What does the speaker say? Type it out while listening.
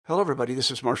Hello, everybody. This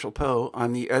is Marshall Poe.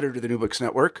 I'm the editor of the New Books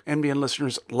Network. NBN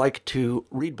listeners like to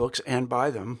read books and buy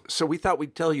them. So we thought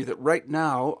we'd tell you that right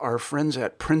now, our friends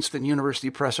at Princeton University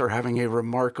Press are having a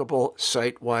remarkable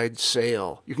site-wide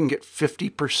sale. You can get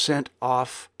 50%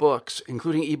 off books,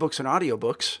 including ebooks and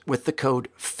audiobooks, with the code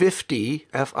 50,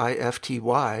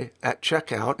 F-I-F-T-Y, at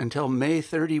checkout until May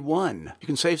 31. You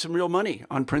can save some real money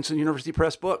on Princeton University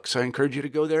Press books. I encourage you to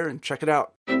go there and check it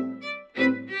out.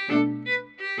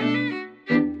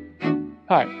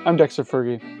 Hi, I'm Dexter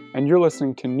Fergie, and you're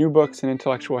listening to New Books in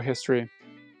Intellectual History.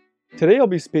 Today I'll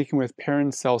be speaking with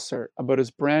Perrin Seltzer about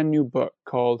his brand new book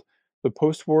called The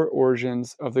Post-War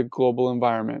Origins of the Global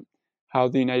Environment: How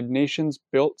the United Nations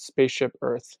Built Spaceship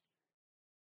Earth.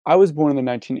 I was born in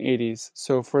the 1980s,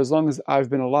 so for as long as I've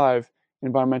been alive,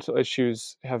 environmental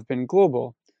issues have been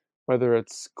global, whether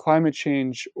it's climate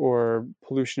change or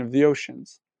pollution of the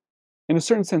oceans. In a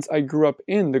certain sense, I grew up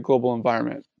in the global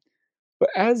environment. But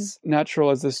as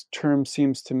natural as this term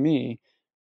seems to me,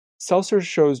 Seltzer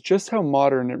shows just how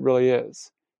modern it really is.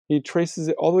 He traces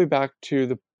it all the way back to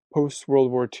the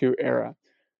post-World War II era,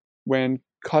 when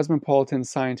cosmopolitan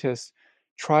scientists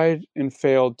tried and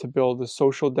failed to build a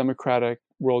social democratic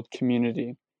world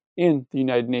community in the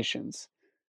United Nations.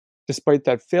 Despite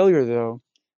that failure, though,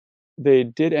 they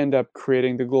did end up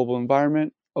creating the global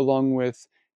environment, along with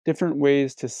different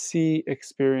ways to see,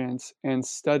 experience, and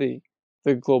study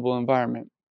the global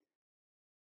environment.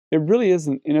 It really is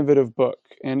an innovative book,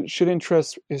 and it should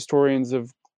interest historians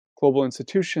of global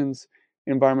institutions,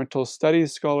 environmental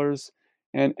studies scholars,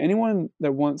 and anyone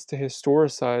that wants to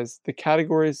historicize the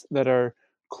categories that are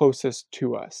closest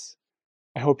to us.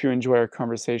 I hope you enjoy our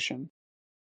conversation.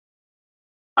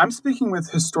 I'm speaking with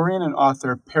historian and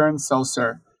author Perrin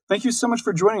Seltzer. Thank you so much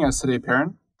for joining us today,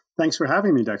 Perrin. Thanks for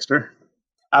having me, Dexter.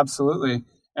 Absolutely.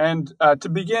 And to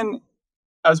begin,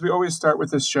 as we always start with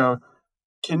this show,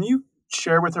 can you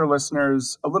share with our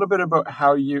listeners a little bit about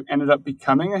how you ended up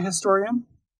becoming a historian?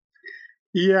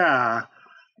 Yeah,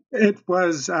 it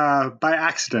was by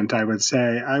accident, I would say.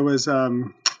 I was a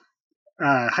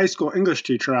high school English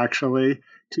teacher, actually,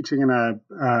 teaching in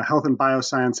a health and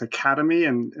bioscience academy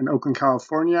in Oakland,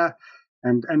 California,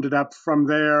 and ended up from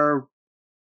there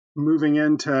moving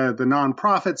into the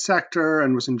nonprofit sector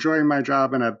and was enjoying my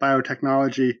job in a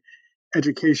biotechnology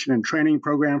education and training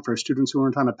program for students who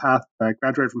weren't on a path to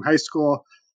graduate from high school.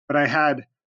 But I had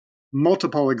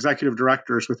multiple executive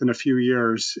directors within a few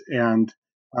years, and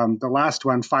the last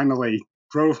one finally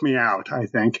drove me out, I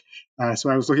think. So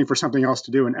I was looking for something else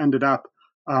to do and ended up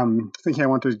thinking I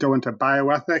wanted to go into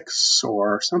bioethics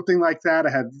or something like that. I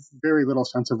had very little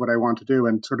sense of what I wanted to do,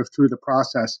 and sort of through the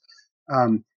process,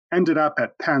 ended up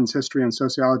at Penn's History and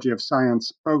Sociology of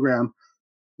Science program,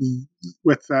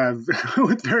 with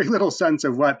very little sense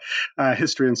of what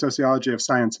history and sociology of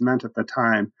science meant at the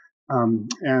time,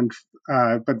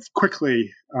 but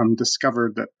quickly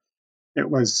discovered that it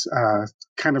was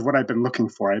kind of what I've been looking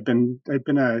for. I've been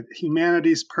a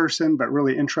humanities person, but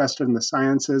really interested in the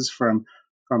sciences from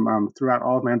throughout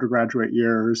all of my undergraduate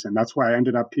years, and that's why I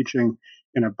ended up teaching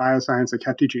in a bioscience. I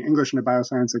kept teaching English in a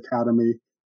bioscience academy.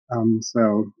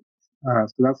 So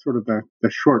that's sort of the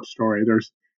short story.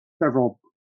 There's several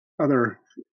other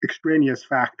extraneous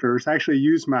factors. I actually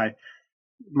use my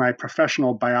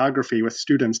professional biography with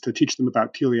students to teach them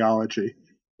about teleology,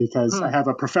 because I have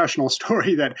a professional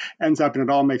story that ends up and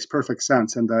it all makes perfect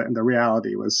sense, and the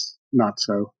reality was not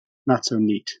so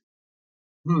neat.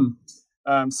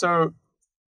 So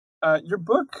your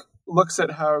book looks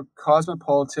at how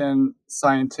cosmopolitan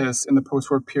scientists in the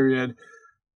post-war period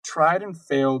tried and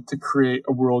failed to create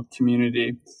a world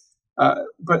community,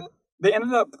 but they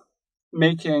ended up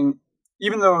making,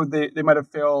 even though they might have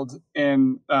failed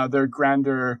in their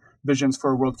grander visions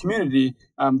for a world community,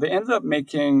 they ended up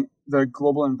making the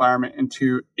global environment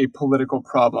into a political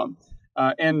problem.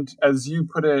 And as you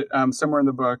put it somewhere in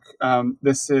the book,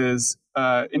 this is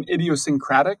an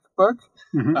idiosyncratic book,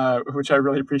 which I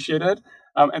really appreciated.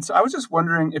 And so I was just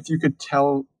wondering if you could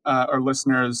tell our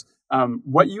listeners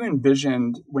what you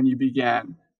envisioned when you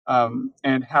began,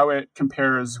 and how it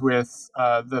compares with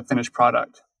the finished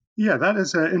product. Yeah, that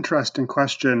is an interesting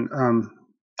question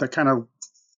that kind of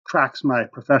tracks my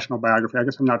professional biography. I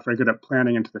guess I'm not very good at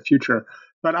planning into the future,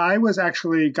 but I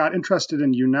got interested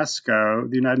in UNESCO,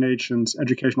 the United Nations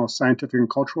Educational, Scientific, and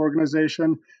Cultural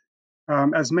Organization.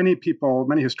 As many people,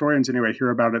 many historians anyway, hear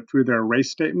about it through their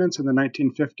race statements in the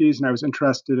 1950s, and I was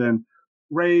interested in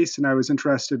race, and I was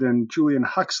interested in Julian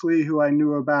Huxley, who I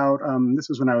knew about. This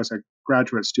was when I was a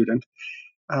graduate student,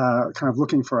 kind of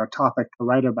looking for a topic to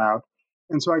write about.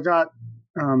 And so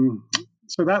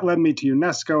so that led me to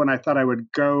UNESCO, and I thought I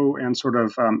would go and sort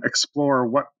of explore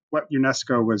what what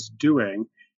UNESCO was doing.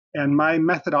 And my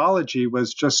methodology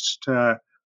was just to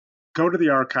go to the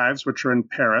archives, which are in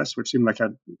Paris, which seemed like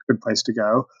a good place to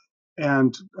go,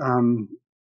 and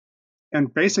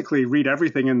basically read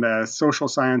everything in the social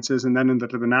sciences and then into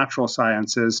the natural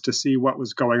sciences to see what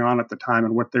was going on at the time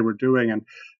and what they were doing.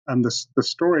 And the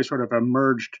story sort of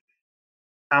emerged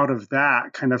out of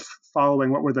that, kind of following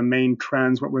what were the main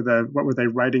trends, what were they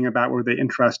writing about, what were they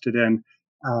interested in,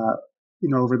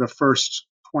 over the first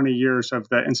 20 years of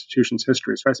the institution's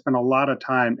history. So I spent a lot of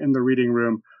time in the reading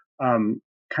room,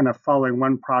 kind of following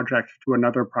one project to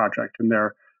another project in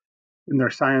their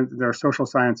science, their social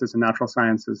sciences and natural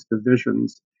sciences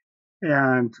divisions,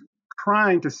 and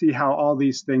trying to see how all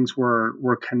these things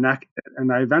were connected.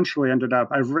 And I eventually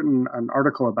I've written an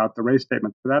article about the race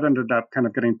statement, but that ended up kind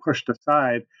of getting pushed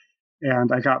aside.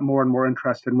 And I got more and more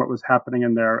interested in what was happening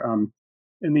in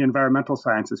in the environmental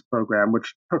sciences program,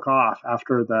 which took off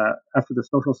after the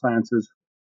social sciences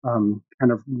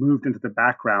kind of moved into the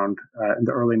background in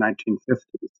the early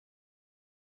 1950s.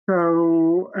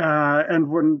 So, I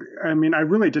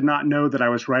really did not know that I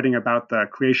was writing about the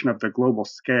creation of the global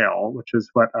scale, which is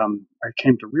what I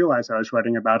came to realize I was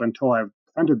writing about until I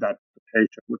funded that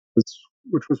dissertation,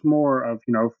 which was more of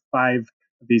 5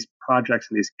 of these projects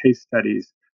and these case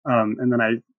studies, and then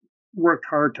I worked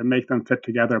hard to make them fit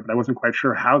together, but I wasn't quite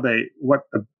sure what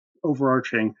the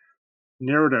overarching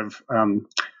narrative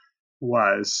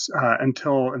was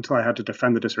until I had to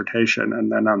defend the dissertation,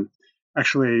 and then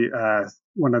actually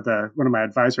one of my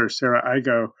advisors, Sarah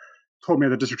Igo, told me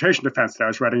the dissertation defense that I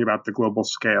was writing about the global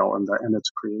scale and its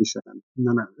creation, and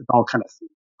then it all kind of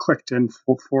clicked in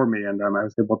for me, and I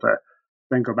was able to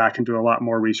then go back and do a lot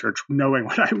more research, knowing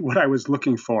what I was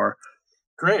looking for.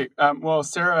 Great. Well,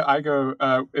 Sarah Igo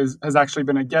has actually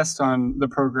been a guest on the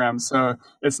program, so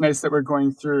it's nice that we're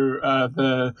going through all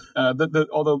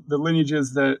the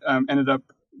lineages that ended up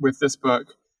with this book.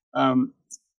 And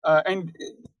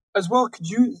as well, could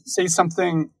you say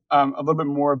something a little bit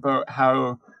more about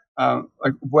how,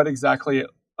 what exactly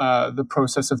the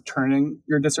process of turning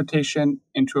your dissertation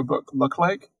into a book looked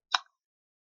like?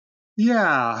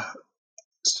 Yeah.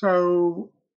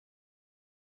 So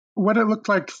what it looked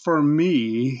like for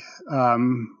me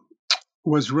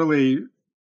was really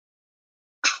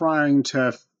trying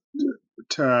to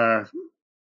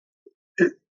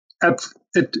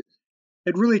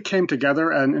it really came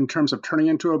together, and in terms of turning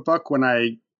into a book when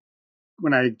I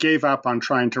gave up on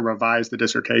trying to revise the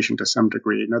dissertation to some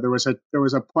degree. There was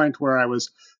a point where I was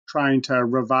trying to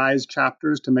revise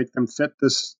chapters to make them fit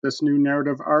this new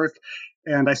narrative arc,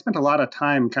 and I spent a lot of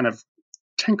time kind of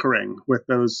tinkering with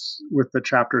the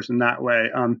chapters in that way.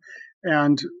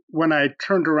 And when I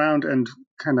turned around and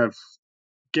kind of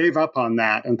gave up on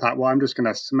that and thought, well, I'm just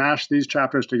going to smash these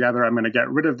chapters together. I'm going to get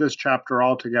rid of this chapter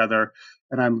altogether,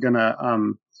 and I'm going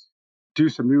to do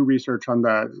some new research on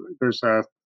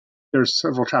there's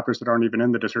several chapters that aren't even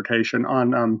in the dissertation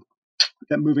on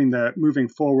that moving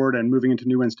forward and moving into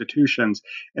new institutions.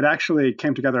 It actually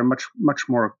came together much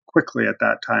more quickly at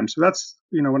that time. So that's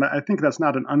when I think that's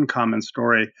not an uncommon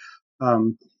story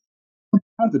of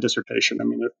the dissertation. I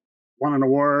mean, it won an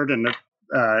award and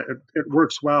it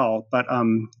works well, but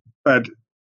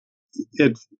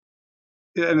it,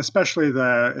 and especially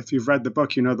if you've read the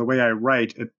book, the way I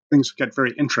write, things get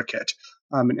very intricate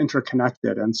and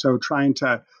interconnected, and so trying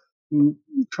to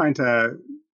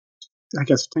I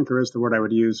guess tinker is the word I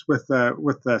would use with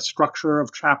the structure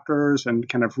of chapters and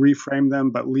kind of reframe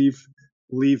them, but leave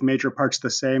major parts the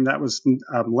same. That was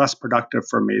less productive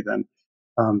for me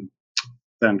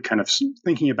than kind of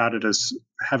thinking about it as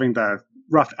having the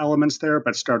rough elements there,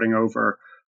 but starting over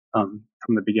from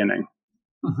the beginning.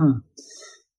 Mm-hmm.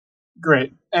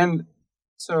 Great. And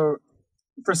so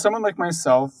for someone like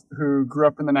myself who grew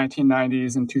up in the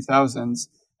 1990s and 2000s,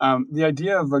 the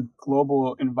idea of a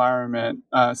global environment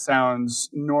sounds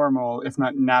normal, if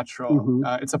not natural.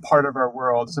 Mm-hmm. It's a part of our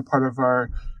world. It's a part of our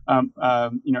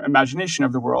imagination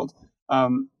of the world.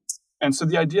 And so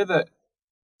the idea that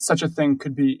such a thing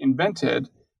could be invented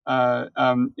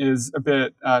is a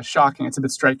bit shocking. It's a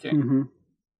bit striking. Mm-hmm.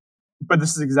 But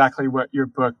this is exactly what your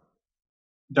book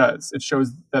does. It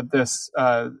shows that this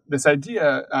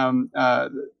idea,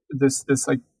 this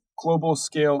like global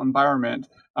scale environment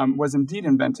was indeed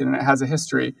invented, and it has a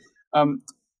history.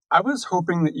 I was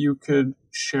hoping that you could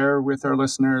share with our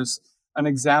listeners an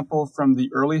example from the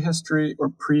early history or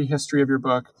prehistory of your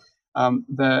book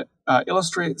that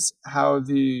illustrates how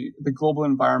the global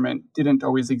environment didn't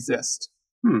always exist.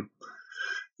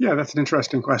 Yeah, that's an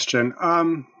interesting question.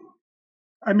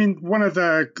 I mean, one of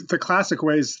the classic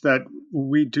ways that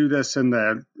we do this in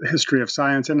the history of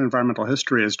science and environmental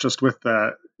history is just with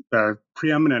the the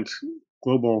preeminent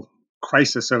global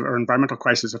crisis or environmental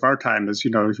crisis of our time is,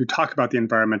 if you talk about the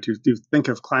environment, you think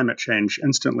of climate change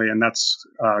instantly, and that's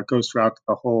goes throughout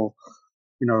the whole.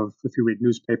 If you read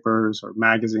newspapers or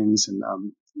magazines and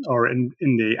or in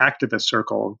the activist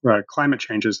circle, climate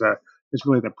change is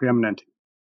really the preeminent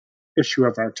issue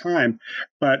of our time.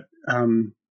 But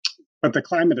the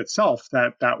climate itself,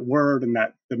 that word and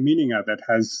that the meaning of it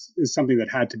is something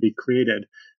that had to be created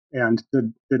and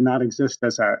did not exist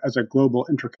as a global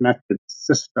interconnected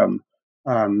system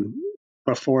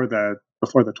before the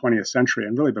 20th century,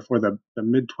 and really before the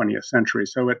mid 20th century.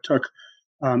 So it took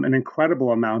an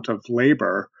incredible amount of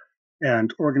labor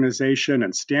and organization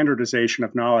and standardization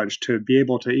of knowledge to be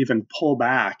able to even pull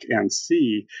back and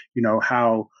see,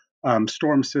 how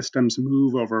storm systems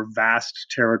move over vast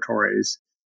territories,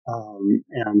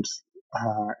 and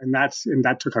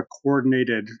that took a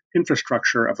coordinated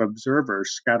infrastructure of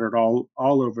observers scattered all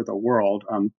over the world.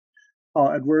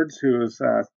 Paul Edwards, who is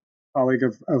a colleague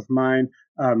of mine,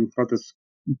 wrote this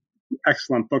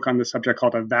excellent book on this subject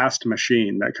called A Vast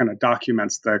Machine that kind of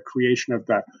documents the creation of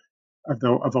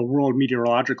a world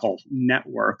meteorological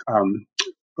network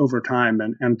over time,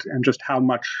 and just how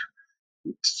much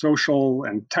social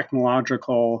and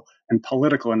technological and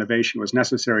political innovation was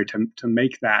necessary to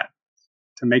make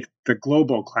the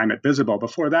global climate visible.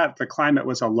 Before that, the climate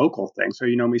was a local thing. So,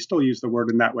 we still use the word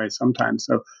in that way sometimes.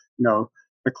 So,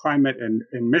 the climate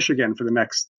in Michigan for the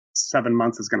next 7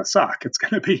 months is going to suck. It's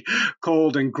going to be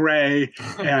cold and gray,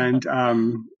 and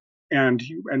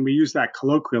we use that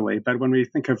colloquially. But when we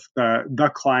think of the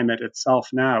climate itself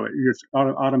now, it's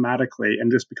automatically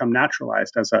and just become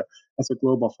naturalized as a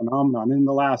global phenomenon. In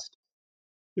the last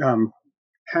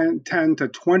 10 to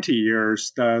 20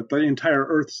 years, the entire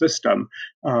Earth system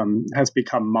has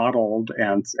become modeled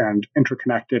and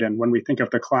interconnected. And when we think of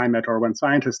the climate, or when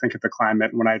scientists think of the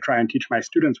climate, and when I try and teach my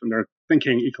students when they're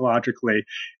thinking ecologically,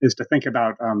 is to think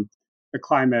about the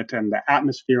climate and the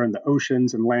atmosphere and the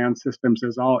oceans and land systems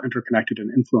as all interconnected and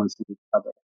influencing each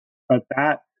other. But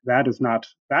that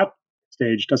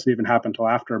stage doesn't even happen until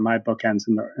after my book ends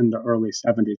in the early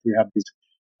 70s. We have these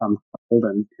coupled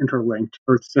and interlinked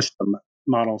Earth system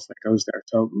models that goes there.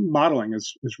 So modeling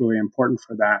is really important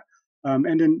for that.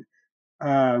 And in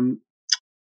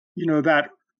that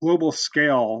global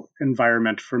scale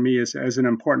environment for me is an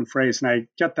important phrase, and I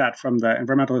get that from the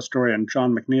environmental historian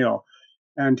John McNeill,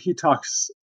 and he talks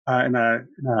in a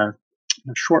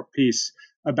short piece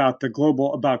about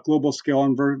global scale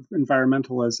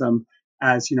environmentalism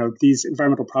as these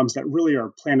environmental problems that really are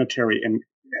planetary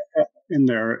in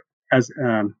their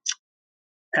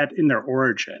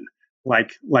origin.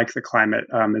 Like the climate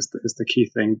is the key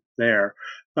thing there.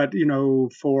 But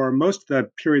for most of the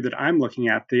period that I'm looking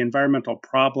at, the environmental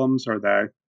problems or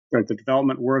the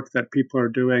development work that people are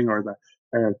doing, or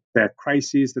the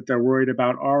crises that they're worried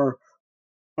about are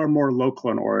more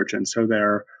local in origin. So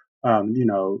they're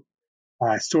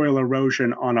soil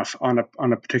erosion on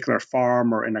a particular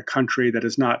farm or in a country that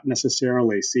is not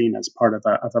necessarily seen as part of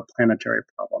a planetary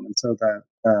problem. And so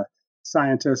the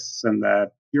scientists and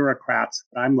the bureaucrats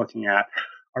that I'm looking at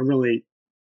are really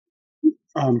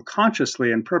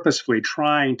consciously and purposefully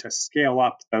trying to scale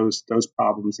up those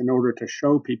problems in order to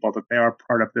show people that they are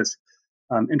part of this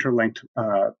interlinked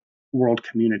world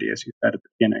community, as you said at the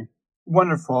beginning.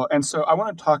 Wonderful. And so I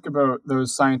want to talk about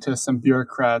those scientists and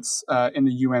bureaucrats in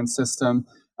the UN system.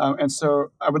 And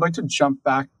so I would like to jump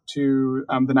back to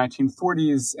the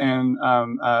 1940s and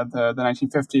the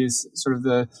 1950s, sort of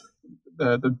the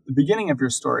beginning of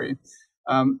your story.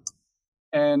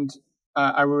 And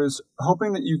I was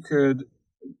hoping that you could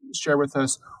share with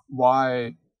us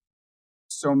why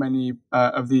so many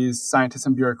of these scientists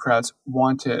and bureaucrats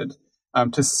wanted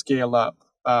to scale up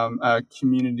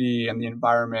community and the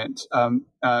environment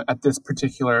at this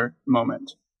particular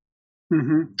moment.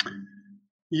 Mm-hmm.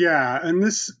 Yeah, and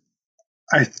this,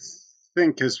 I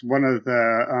think, is one of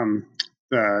the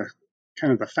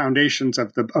kind of the foundations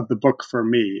of the book for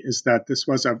me, is that this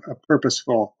was a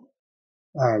purposeful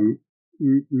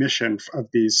mission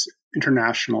of these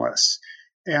internationalists,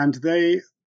 and they,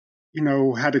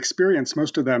 had experienced,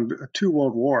 most of them, 2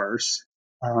 world wars.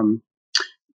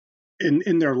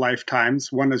 In their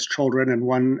lifetimes, one as children, and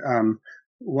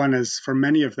one is, for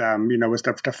many of them, was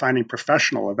the defining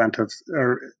professional event of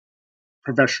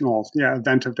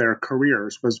their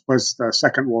careers was the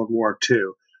Second World War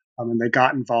too, and they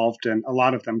got involved in, a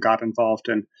lot of them got involved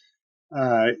in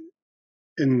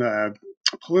the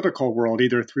political world,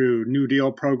 either through New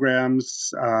Deal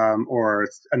programs or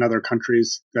in other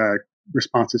countries, the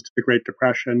responses to the Great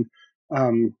Depression,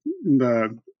 in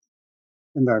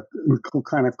the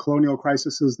kind of colonial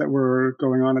crises that were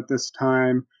going on at this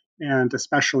time, and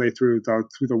especially through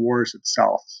the wars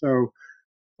itself. So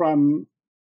and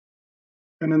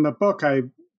in the book, I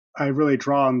really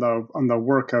draw on the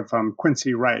work of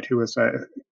Quincy Wright, who was an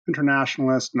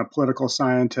internationalist and a political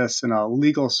scientist and a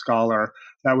legal scholar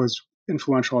that was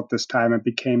influential at this time and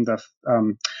became the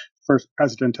first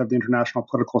president of the International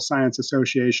Political Science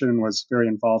Association and was very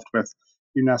involved with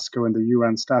UNESCO and the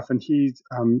UN stuff. And he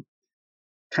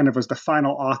kind of was the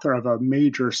final author of a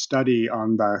major study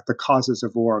on the causes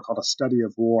of war called A Study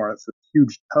of War. It's a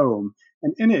huge tome.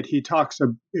 And in it, he talks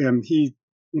something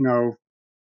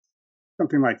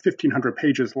like 1,500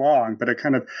 pages long, but it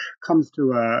kind of comes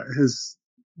to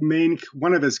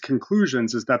one of his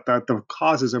conclusions is that the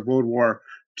causes of World War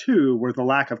II were the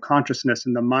lack of consciousness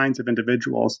in the minds of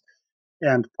individuals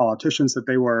and politicians that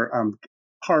they were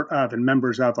part of and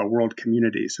members of a world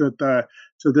community. So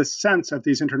this sense of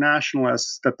these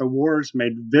internationalists that the wars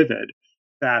made vivid,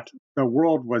 that the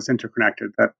world was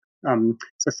interconnected, that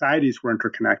societies were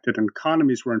interconnected and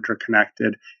economies were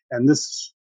interconnected, and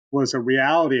this was a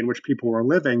reality in which people were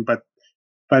living, but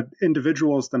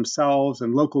individuals themselves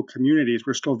and local communities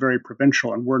were still very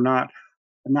provincial and were not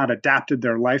adapted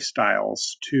their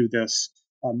lifestyles to this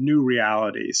new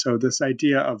reality. So this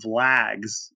idea of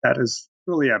lags, that is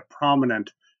really a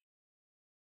prominent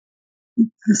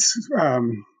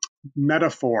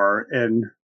metaphor in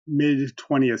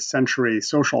mid-20th century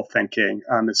social thinking,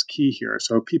 is key here.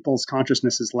 So people's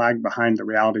consciousnesses lagged behind the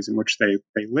realities in which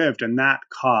they lived, and that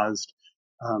caused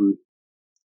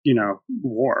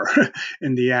war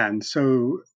in the end.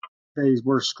 So they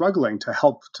were struggling to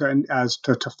help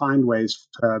to find ways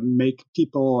to make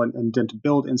people and to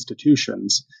build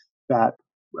institutions that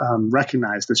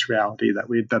recognize this reality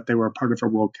that they were a part of a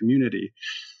world community,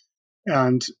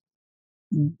 and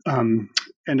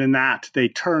in that they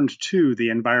turned to the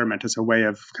environment as a way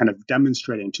of kind of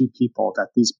demonstrating to people that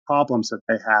these problems that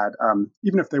they had,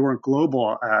 even if they weren't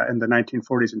global in the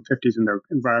 1940s and 50s in their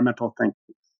environmental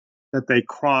thinking, that they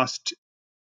crossed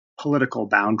political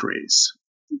boundaries.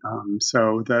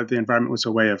 So the environment was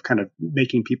a way of kind of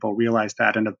making people realize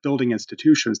that, and of building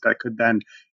institutions that could then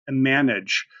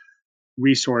manage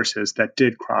resources that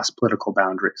did cross political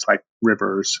boundaries, like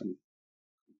rivers and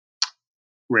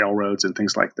railroads and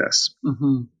things like this.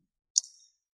 Mm-hmm.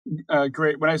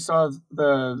 Great. When I saw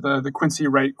the Quincy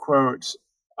Wright quote,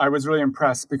 I was really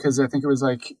impressed because I think it was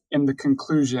like in the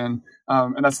conclusion,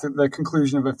 and that's the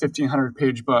conclusion of a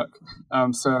 1,500-page book.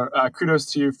 So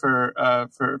kudos to you for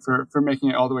making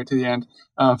it all the way to the end.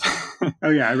 Oh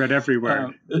yeah, I read every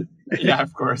word. Yeah,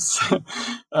 of course.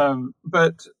 Okay,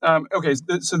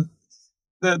 so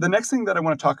the next thing that I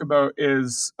want to talk about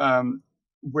is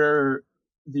where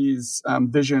these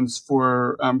visions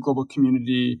for global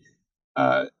community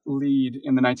lead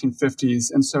in the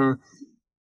 1950s, and so.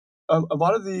 A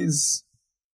lot of these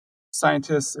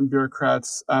scientists and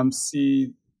bureaucrats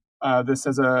see this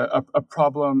as a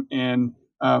problem in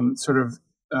sort of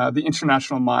the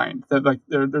international mind. That like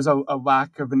there's a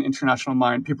lack of an international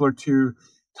mind. People are too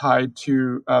tied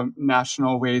to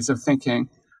national ways of thinking,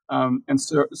 and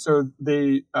so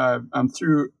they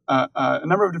through a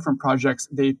number of different projects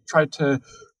they tried to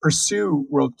pursue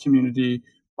world community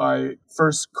by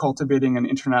first cultivating an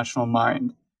international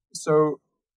mind. So.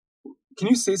 Can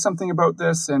you say something about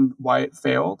this and why it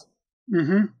failed?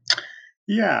 Mm-hmm.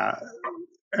 Yeah.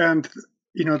 And,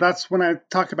 that's when I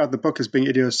talk about the book as being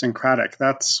idiosyncratic.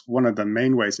 That's one of the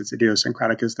main ways it's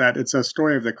idiosyncratic, is that it's a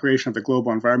story of the creation of the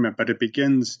global environment, but it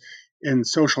begins in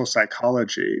social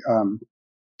psychology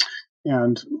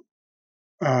and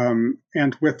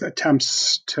with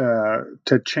attempts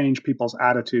to change people's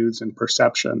attitudes and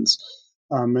perceptions.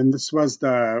 And this was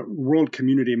the world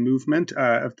community movement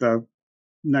of the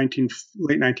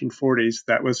late 1940s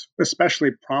that was especially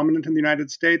prominent in the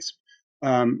United States,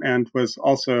 and was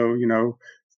also,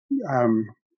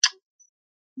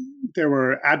 there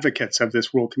were advocates of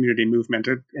this world community movement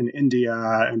in India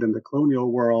and in the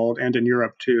colonial world and in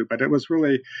Europe too. But it was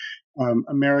really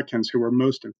Americans who were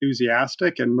most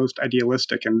enthusiastic and most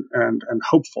idealistic and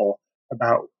hopeful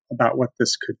about what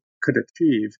this could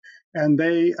achieve, and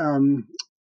they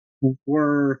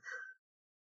were.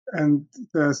 And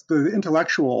the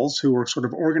intellectuals who were sort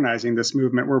of organizing this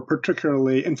movement were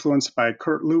particularly influenced by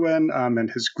Kurt Lewin and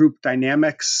his group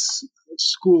dynamics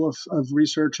school of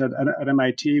research at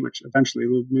MIT, which eventually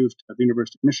moved to the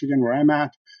University of Michigan, where I'm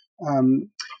at.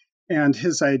 And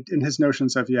his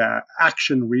notions of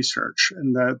action research,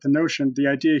 and the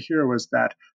idea here was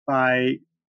that by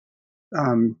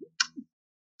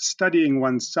studying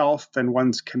oneself and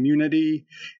one's community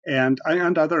and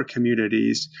other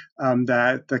communities,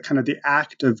 that the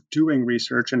act of doing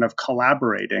research and of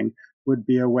collaborating would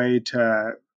be a way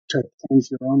to to change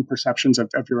your own perceptions of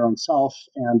your own self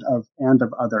and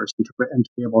of others, and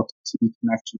to be able to see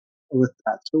connection with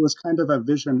that. So it was kind of a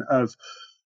vision of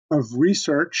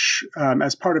research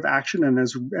as part of action,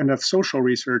 and of social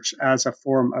research as a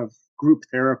form of group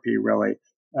therapy, really.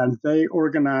 And they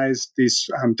organized these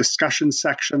discussion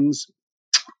sections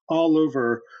all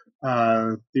over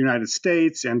the United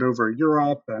States and over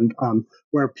Europe, and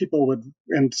where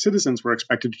and citizens were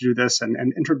expected to do this, and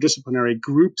interdisciplinary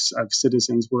groups of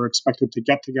citizens were expected to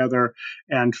get together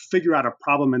and figure out a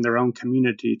problem in their own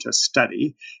community to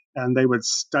study. And they would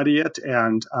study it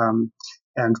and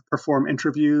perform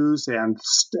interviews and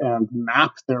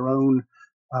map their own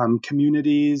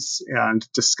communities and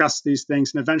discuss these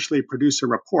things and eventually produce a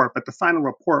report. But the final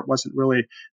report wasn't really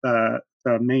the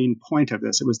main point of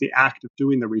this. It was the act of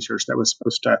doing the research that was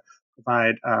supposed to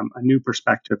provide a new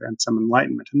perspective and some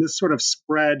enlightenment. And this sort of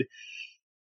spread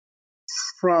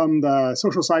from the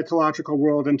social psychological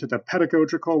world into the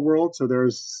pedagogical world. So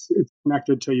it's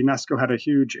connected to UNESCO had a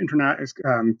huge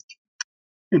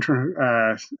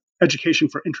education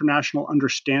for international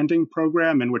understanding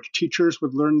program in which teachers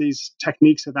would learn these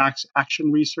techniques of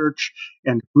action research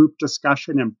and group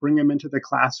discussion and bring them into the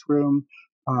classroom.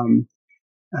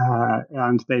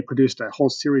 And they produced a whole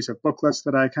series of booklets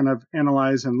that I kind of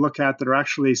analyze and look at that are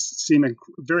actually seeming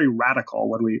very radical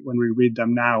when we read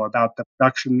them now, about the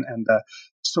production and the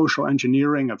social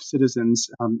engineering of citizens.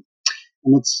 And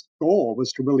its goal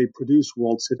was to really produce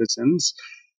world citizens.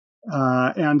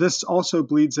 And this also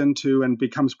bleeds into and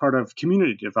becomes part of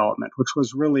community development, which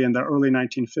was really in the early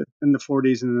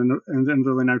 40s and in the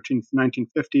early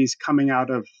 1950s, coming out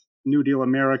of New Deal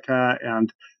America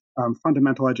and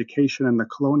fundamental education in the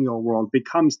colonial world,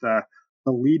 becomes the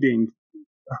leading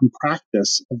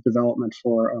practice of development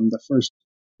for the first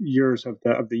years of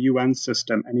the UN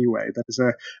system. Anyway, that is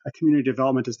a community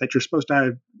development is that you're supposed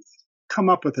to come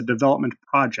up with a development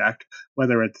project,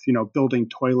 whether it's building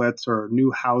toilets or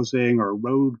new housing or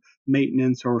road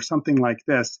maintenance or something like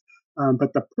this.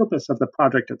 But the purpose of the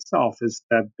project itself is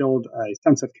to build a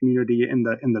sense of community in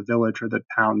the village or the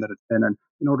town that it's in. And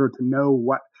in order to know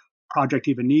what project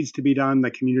even needs to be done,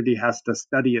 the community has to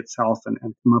study itself and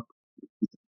come up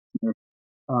with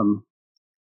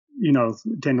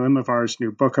Daniel Immerwahr's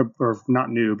new book, or not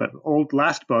new, but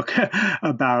last book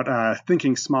about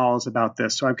thinking small is about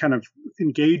this. So I'm kind of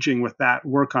engaging with that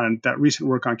recent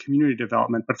work on community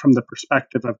development, but from the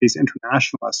perspective of these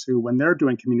internationalists who, when they're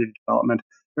doing community development,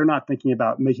 they're not thinking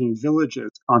about making villages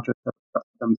conscious of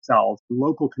themselves,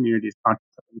 local communities conscious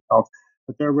of themselves,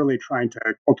 but they're really trying to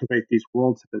cultivate these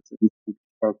world citizens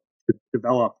to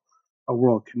develop a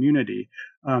world community.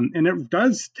 And it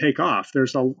does take off.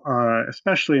 There's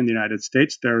especially in the United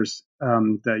States, there's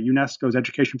the UNESCO's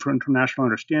Education for International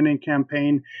Understanding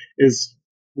campaign is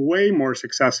way more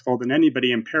successful than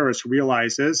anybody in Paris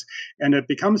realizes. And it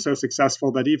becomes so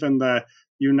successful that even the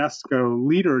UNESCO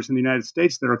leaders in the United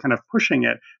States that are kind of pushing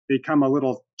it become a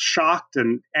little shocked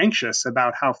and anxious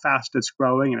about how fast it's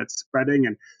growing and it's spreading.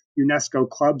 And UNESCO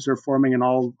clubs are forming in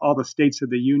all the states of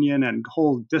the union, and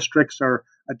whole districts are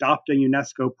adopting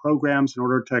UNESCO programs in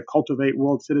order to cultivate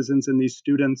world citizens in these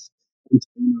students and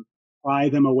to pry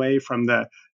them away from the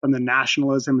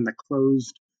nationalism and the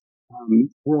closed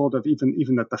world of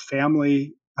even that the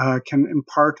family can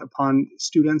impart upon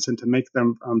students, and to make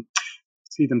them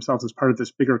see themselves as part of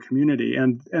this bigger community.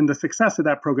 And the success of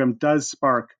that program does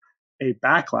spark a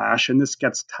backlash, and this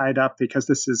gets tied up because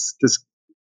this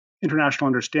international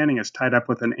understanding is tied up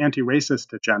with an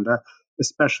anti-racist agenda,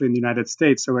 especially in the United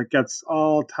States. So it gets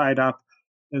all tied up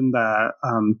in the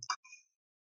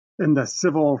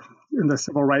civil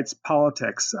rights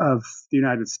politics of the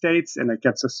United States, and it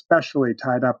gets especially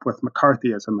tied up with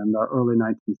McCarthyism in the early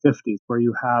 1950s, where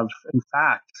you have, in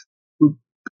fact,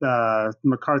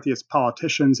 McCarthyist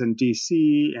politicians in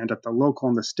D.C. and at the local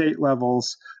and the state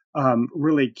levels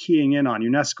really keying in on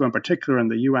UNESCO, in particular in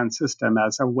the UN system,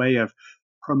 as a way of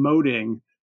promoting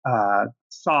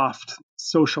soft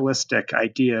socialistic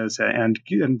ideas and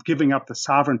giving up the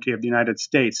sovereignty of the United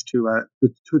States to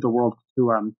the world,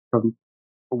 from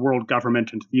the world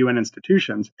government and to the UN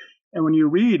institutions. And when you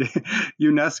read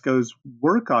UNESCO's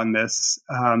work on this,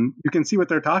 you can see what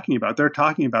they're talking about. They're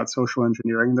talking about social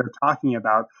engineering. They're talking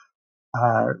about,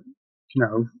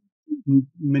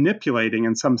 manipulating,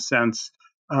 in some sense,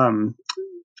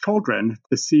 children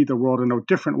to see the world in a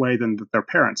different way than their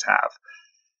parents have.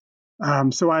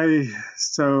 So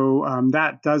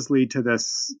that does lead to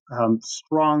this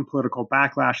strong political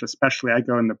backlash. Especially, I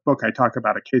go in the book, I talk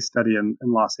about a case study in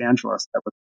Los Angeles that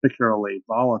was particularly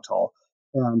volatile,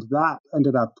 and that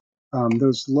ended up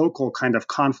those local kind of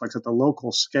conflicts at the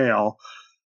local scale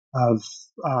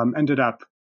ended up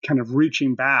kind of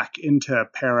reaching back into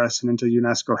Paris and into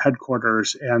UNESCO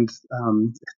headquarters, and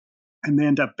they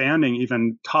end up banning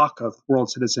even talk of world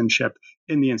citizenship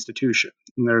in the institution.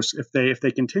 And if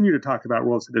they continue to talk about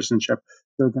world citizenship,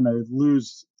 they're going to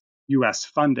lose U.S.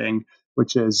 funding,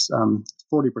 which is 40%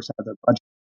 of their budget.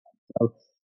 So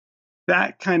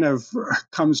that kind of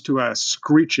comes to a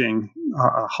screeching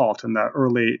halt in the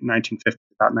early 1950s,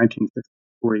 about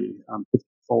 1953,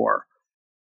 54.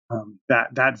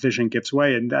 That vision gives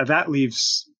way, and that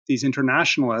leaves these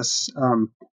internationalists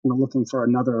looking for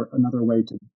another way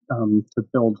to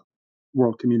build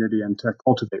world community and to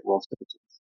cultivate world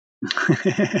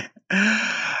citizens.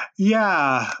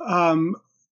 Yeah,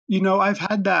 I've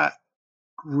had that.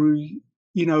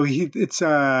 It's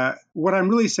what I'm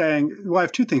really saying. Well, I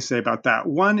have two things to say about that.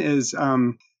 One is,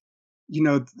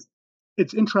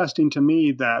 it's interesting to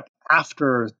me that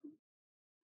after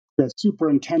the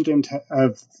superintendent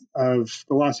of the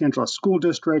Los Angeles School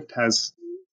District has,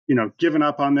 given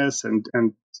up on this and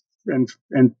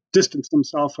distanced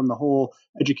himself from the whole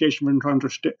Education for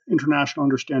International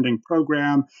Understanding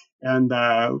program, and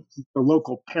the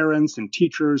local parents and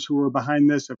teachers who were behind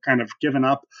this have kind of given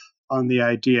up on the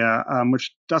idea,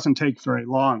 which doesn't take very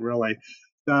long, really.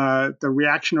 The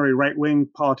reactionary right-wing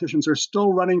politicians are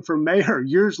still running for mayor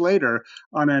years later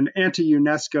on an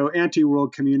anti-UNESCO,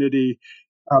 anti-world community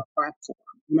platform.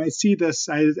 And I see this,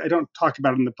 I don't talk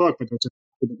about it in the book, but there's a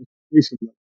demonstration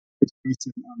that takes place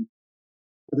in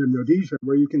southern Rhodesia,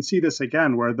 where you can see this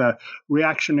again, where the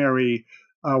reactionary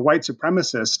white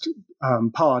supremacist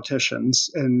politicians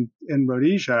in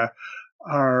Rhodesia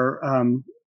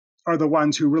are the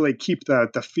ones who really keep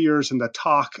the fears and the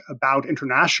talk about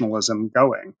internationalism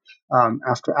going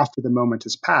after the moment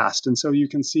has passed. And so you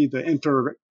can see the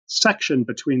intersection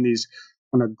between these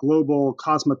kind of global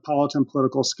cosmopolitan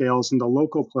political scales and the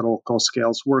local political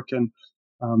scales work in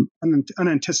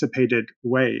unanticipated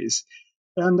ways.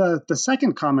 And the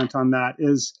second comment on that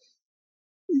is,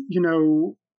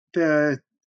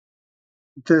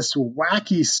 this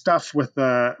wacky stuff with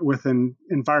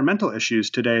environmental issues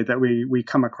today that we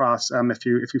come across if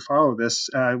you follow this,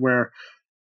 where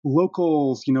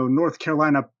local North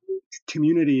Carolina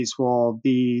communities will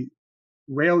be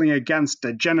railing against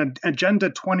Agenda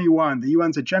 21, the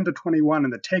UN's Agenda 21,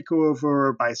 and the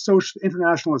takeover by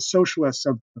internationalist socialists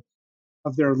of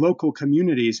their local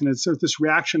communities. And it's this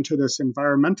reaction to this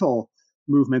environmental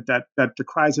movement that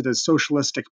decries it as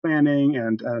socialistic planning,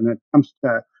 and it comes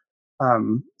to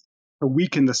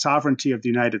weaken the sovereignty of the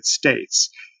United States.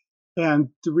 And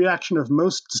the reaction of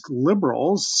most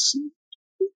liberals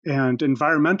and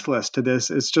environmentalists to this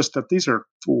is just that these are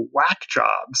whack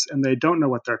jobs and they don't know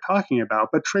what they're talking about.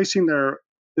 But tracing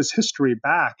this history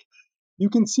back,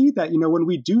 you can see that, when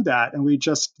we do that and we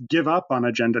just give up on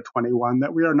Agenda 21,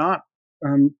 that we are not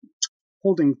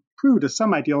holding true to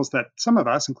some ideals that some of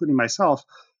us, including myself,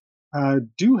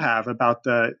 do have about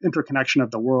the interconnection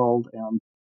of the world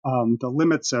and the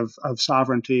limits of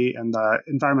sovereignty and the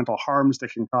environmental harms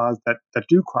that can cause that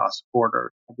do cross borders.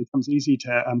 It becomes easy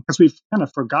to, because we've kind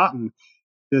of forgotten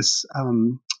this,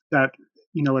 that,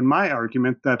 in my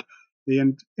argument, that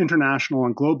the international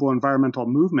and global environmental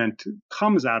movement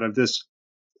comes out of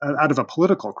a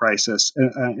political crisis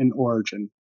in origin,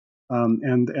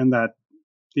 and that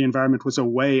the environment was a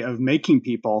way of making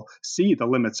people see the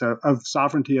limits of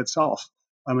sovereignty itself,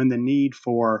 and the need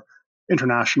for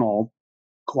international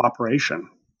cooperation.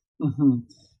 Mm-hmm.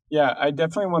 Yeah, I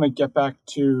definitely want to get back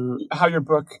to how your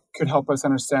book could help us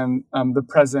understand the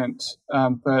present.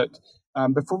 But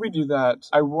before we do that,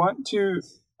 I want to,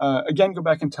 again, go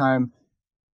back in time.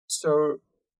 So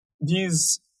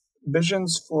these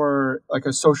visions for like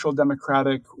a social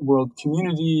democratic world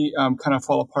community kind of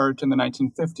fall apart in the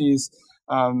 1950s.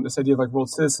 This idea of like world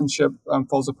citizenship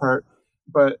falls apart.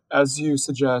 But as you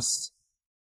suggest,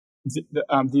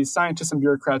 these scientists and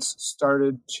bureaucrats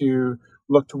started to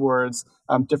look towards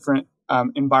different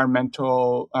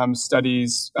environmental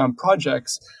studies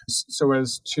projects so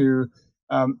as to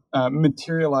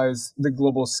materialize the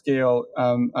global scale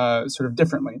sort of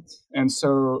differently. And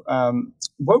so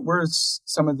what were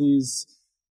some of these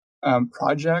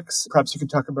projects? Perhaps you could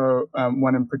talk about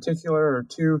one in particular or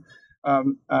two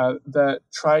that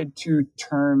tried to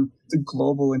turn the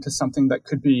global into something that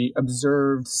could be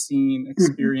observed, seen,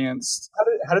 experienced.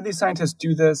 How did these scientists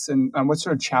do this, and what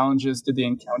sort of challenges did they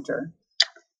encounter?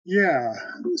 Yeah,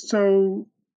 so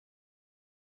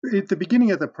at the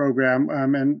beginning of the program,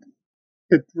 and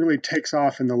it really takes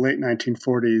off in the late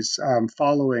 1940s,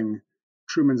 following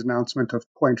Truman's announcement of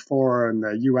Point 4 and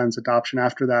the UN's adoption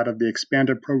after that of the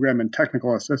expanded program in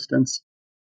technical assistance.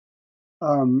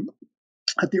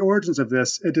 at the origins of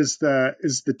this, it is the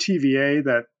TVA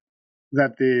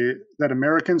that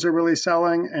Americans are really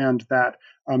selling, and that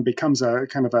becomes a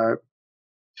kind of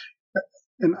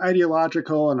an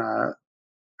ideological and a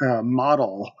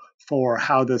model for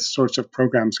how this sorts of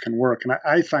programs can work. And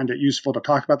I find it useful to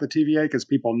talk about the TVA because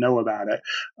people know about it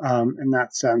in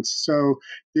that sense. So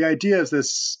the idea is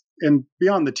this, and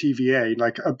beyond the TVA,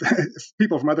 like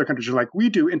people from other countries are like, we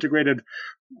do integrated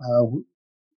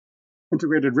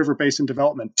river basin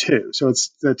development too. So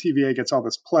it's the TVA gets all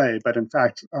this play, but in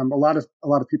fact, a lot of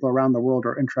people around the world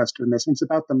are interested in this. And it's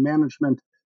about the management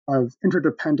of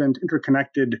interdependent,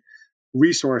 interconnected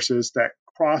resources that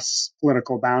cross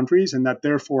political boundaries, and that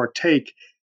therefore take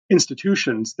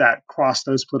institutions that cross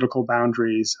those political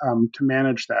boundaries to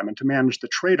manage them and to manage the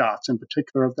trade-offs in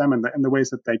particular of them and the ways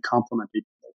that they complement each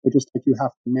other. So just like you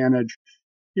have to manage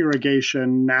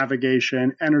irrigation,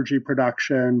 navigation, energy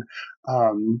production,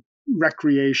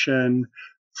 recreation,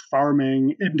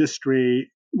 farming, industry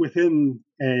within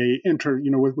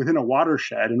within a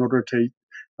watershed in order to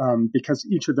because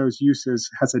each of those uses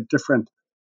has a different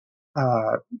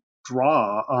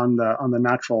draw on the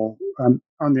natural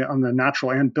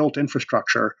and built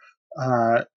infrastructure.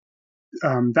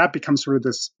 That becomes sort of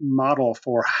this model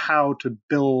for how to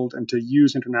build and to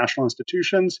use international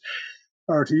institutions,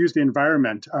 or to use the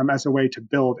environment as a way to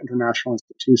build international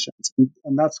institutions.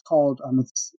 And that's called,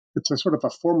 it's a sort of a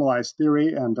formalized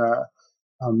theory, and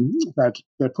that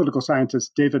the political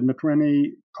scientist David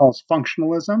McRaney calls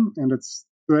functionalism. And it's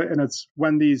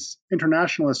when these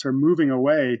internationalists are moving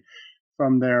away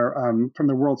from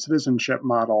the world citizenship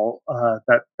model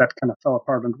that kind of fell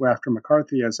apart after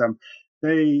McCarthyism.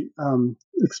 They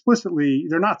explicitly,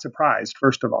 they're not surprised,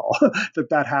 first of all,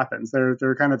 that happens.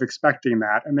 They're kind of expecting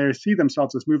that, and they see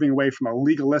themselves as moving away from a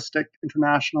legalistic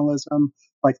internationalism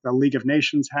like the League of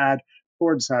Nations had,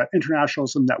 towards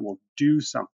internationalism that will do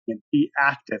something and be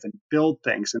active and build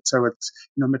things. And so it's,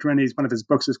 McRaney's, one of his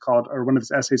books is called, or one of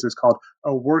his essays is called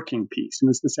A Working Peace. And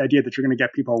it's this idea that you're going to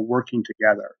get people working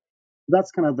together.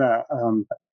 That's kind of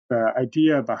the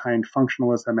idea behind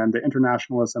functionalism and the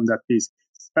internationalism that these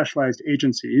specialized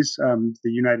agencies, the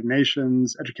United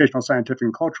Nations, Educational, Scientific,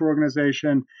 and Cultural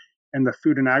Organization, and the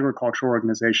Food and Agriculture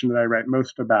Organization that I write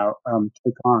most about,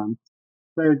 take on.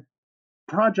 The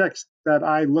projects that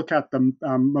I look at the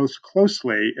most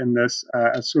closely in this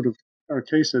as sort of our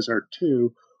cases are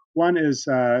two. One is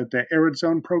the Arid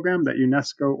Zone program that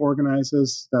UNESCO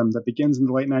organizes that begins in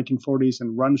the late 1940s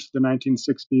and runs to the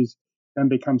 1960s, then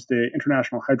becomes the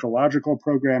International Hydrological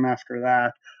Program after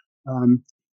that.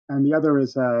 And the other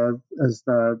is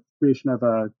the creation of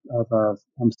a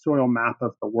soil map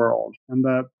of the world. And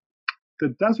the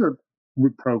Desert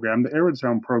Route program, the Arid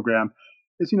Zone program,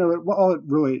 is, all it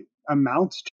really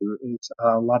amounts to is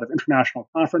a lot of international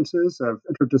conferences of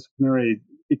interdisciplinary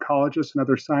ecologists and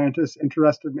other scientists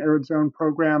interested in arid zone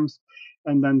programs,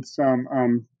 and then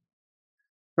some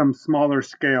smaller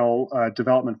scale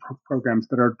development programs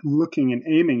that are looking and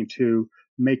aiming to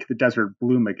make the desert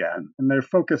bloom again. And they're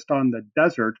focused on the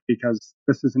desert because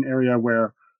this is an area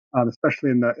where,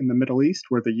 especially in the Middle East,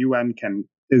 where the UN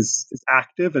is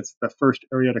active. It's the first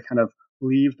area to kind of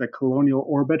leave the colonial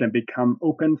orbit and become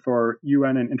open for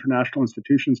UN and international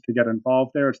institutions to get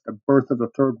involved there. It's the birth of the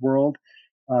third world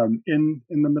in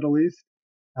the Middle East.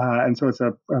 And so it's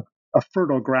a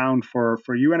fertile ground for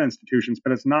UN institutions,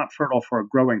 but it's not fertile for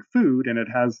growing food. And it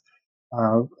has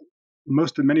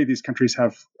many of these countries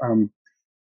have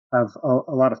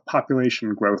a lot of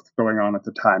population growth going on at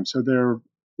the time. So the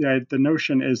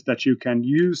notion is that you can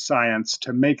use science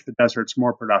to make the deserts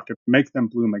more productive, make them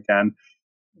bloom again,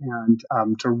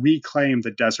 and to reclaim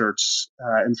the deserts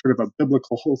in sort of a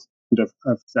biblical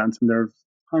of sense. And there are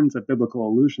tons of biblical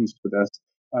allusions to this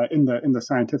in the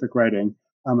scientific writing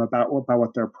about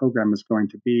what their program is going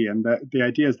to be. And the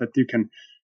idea is that you can,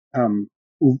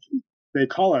 they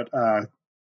call it,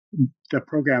 the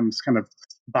program's kind of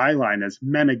byline is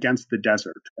Men Against the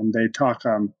Desert. And they talk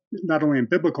not only in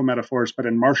biblical metaphors, but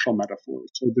in martial metaphors.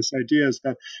 So this idea is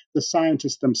that the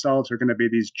scientists themselves are going to be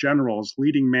these generals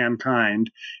leading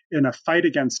mankind in a fight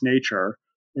against nature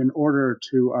in order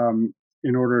to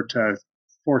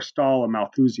forestall a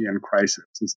Malthusian crisis,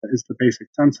 is the basic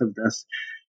sense of this.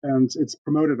 And it's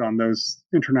promoted on those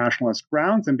internationalist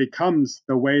grounds and becomes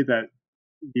the way that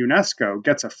UNESCO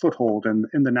gets a foothold in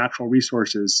the natural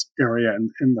resources area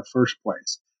in the first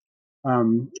place.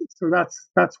 So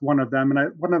that's one of them.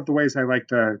 And one of the ways I like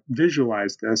to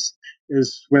visualize this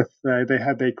is with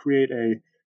they create a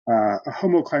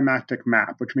homoclimatic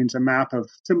map, which means a map of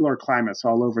similar climates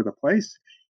all over the place.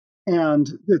 and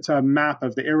it's a map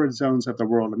of the arid zones of the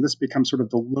world, and this becomes sort of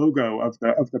the logo of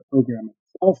the program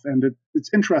itself. And it's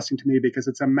interesting to me because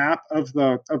it's a map of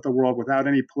the world without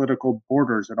any political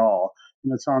borders at all,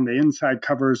 and it's on the inside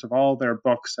covers of all their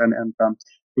books, and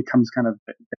becomes kind of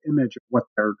the image of what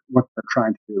they're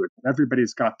trying to do.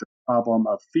 Everybody's got the problem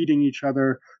of feeding each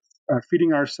other,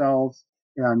 feeding ourselves,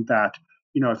 and that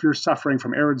if you're suffering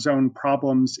from arid zone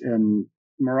problems in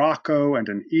Morocco and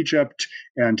in Egypt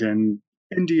and in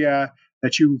India,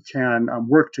 that you can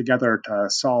work together to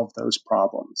solve those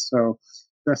problems. So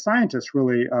the scientists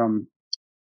really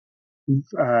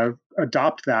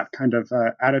adopt that kind of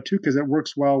attitude because it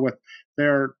works well with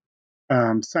their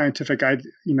scientific,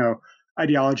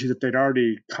 ideology that they'd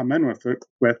already come in with,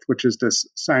 which is this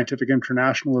scientific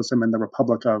internationalism and the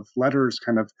Republic of Letters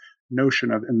kind of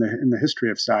notion of in the history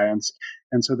of science.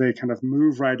 And so they kind of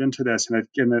move right into this,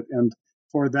 and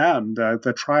for them,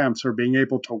 the triumphs are being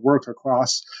able to work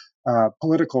across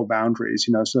political boundaries,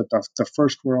 so that the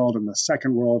first world and the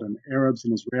second world and Arabs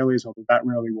and Israelis, although that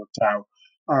rarely worked out,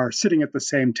 are sitting at the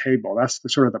same table. That's the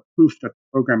sort of the proof that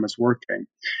the program is working.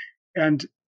 And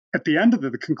at the end of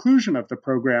the conclusion of the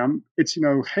program, it's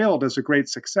hailed as a great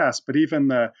success. But even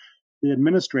the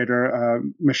administrator,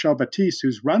 Michel Baptiste,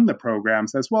 who's run the program,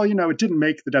 says, well, it didn't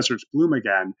make the deserts bloom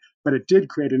again, but it did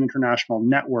create an international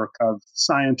network of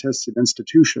scientists and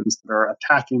institutions that are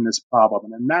attacking this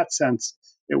problem. And in that sense,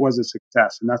 it was a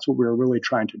success. And that's what we were really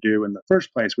trying to do in the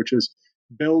first place, which is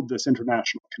build this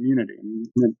international community.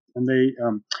 And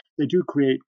they do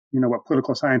create, what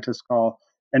political scientists call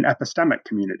an epistemic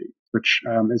community, which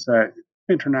is an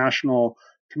international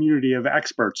community of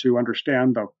experts who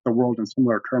understand the world in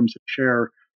similar terms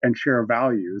and share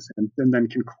values, and then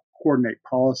can coordinate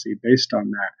policy based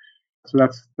on that. So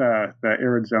that's the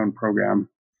Arid Zone program.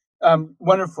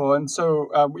 Wonderful. And so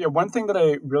one thing that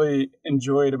I really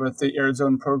enjoyed about the Arid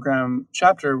Zone program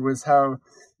chapter was how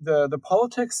the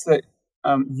politics that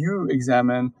you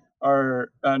examine are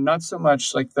not so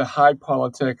much like the high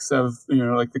politics of,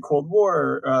 like the Cold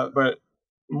War, but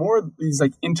more these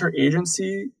like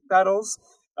interagency battles,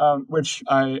 which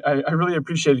I really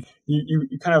appreciate.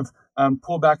 You kind of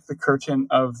pull back the curtain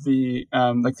of the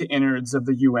like the innards of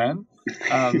the UN.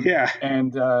 Yeah.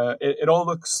 And it all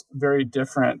looks very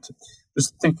different.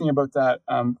 Just thinking about that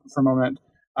for a moment,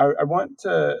 I want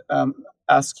to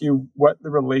ask you what the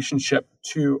relationship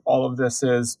to all of this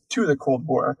is to the Cold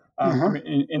War. I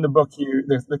mean, in the book,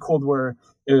 the Cold War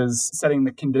is setting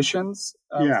the conditions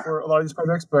for a lot of these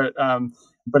projects, but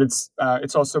it's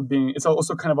also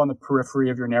kind of on the periphery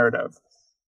of your narrative.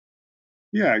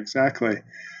 Yeah, exactly.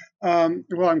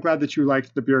 Well, I'm glad that you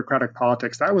liked the bureaucratic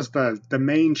politics. That was the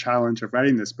main challenge of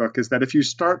writing this book, is that if you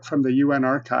start from the UN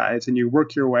archives and you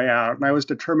work your way out, and I was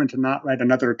determined to not write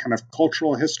another kind of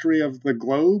cultural history of the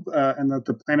globe and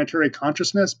the planetary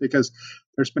consciousness, because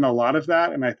there's been a lot of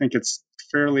that, and I think it's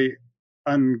fairly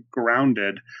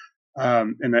ungrounded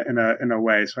in a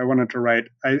way. So I wanted to write.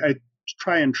 I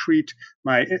try and treat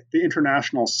the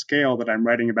international scale that I'm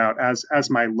writing about as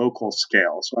my local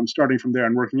scale. So I'm starting from there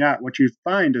and working out. What you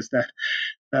find is that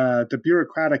the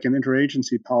bureaucratic and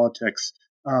interagency politics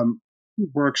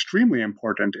were extremely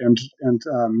important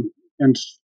and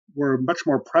were much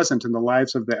more present in the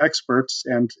lives of the experts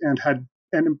and had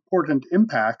important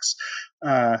impacts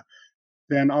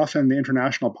than often the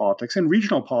international politics. And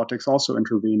regional politics also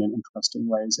intervene in interesting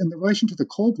ways. In the relation to the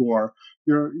Cold War,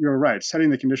 you're right.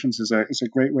 Setting the conditions is a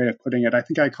great way of putting it. I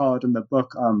think I call it in the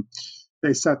book,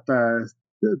 they set the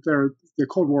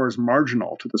Cold War is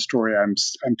marginal to the story I'm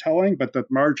telling, but the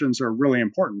margins are really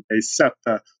important. They set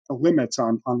the limits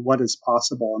on what is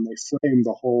possible, and they frame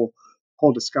the whole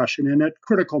discussion. And at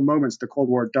critical moments, the Cold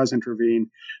War does intervene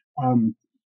in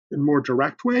more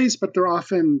direct ways, but they're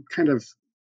often kind of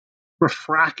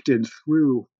refracted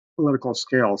through political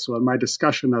scale. So in my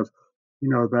discussion of,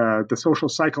 the social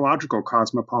psychological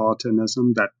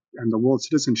cosmopolitanism and the world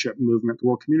citizenship movement, the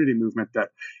world community movement that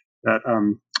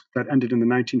ended in the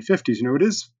 1950s, it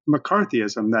is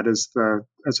McCarthyism that is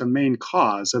as a main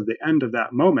cause of the end of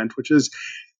that moment, which is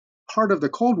part of the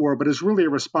Cold War, but is really a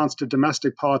response to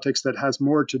domestic politics that has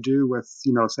more to do with,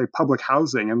 say, public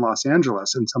housing in Los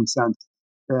Angeles in some sense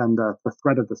than the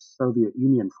threat of the Soviet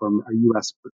Union from a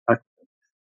U.S. perspective.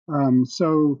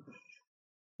 So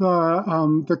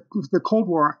the Cold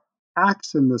War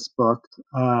acts in this book.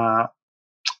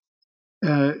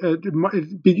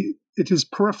 It is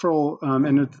peripheral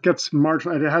and it gets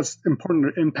marginal. It has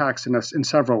important impacts in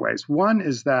several ways. One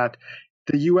is that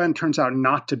the UN turns out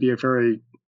not to be a very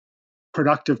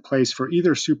productive place for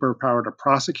either superpower to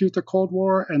prosecute the Cold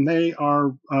War, and they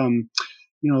are,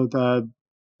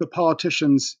 the the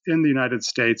politicians in the United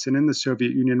States and in the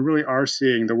Soviet Union really are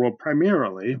seeing the world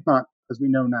primarily, not as we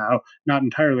know now, not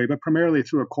entirely, but primarily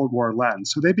through a Cold War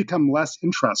lens. So they become less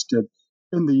interested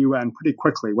in the UN pretty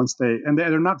quickly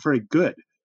they're not very good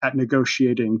at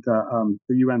negotiating the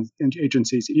UN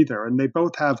agencies either. And they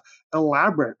both have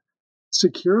elaborate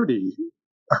security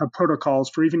protocols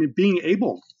for even being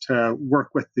able to work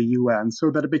with the UN,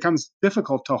 so that it becomes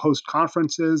difficult to host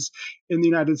conferences in the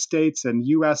United States, and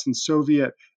US and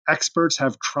Soviet experts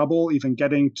have trouble even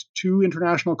getting to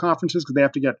international conferences because they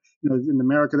have to get, in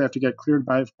America, they have to get cleared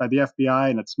by the FBI,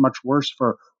 and it's much worse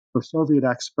for Soviet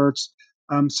experts.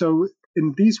 So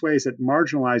in these ways, it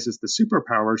marginalizes the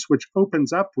superpowers, which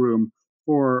opens up room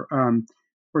for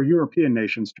European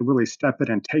nations to really step in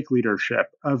and take leadership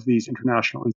of these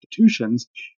international institutions.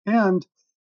 And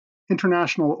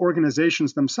international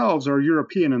organizations themselves are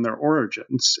European in their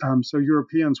origins. So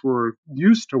Europeans were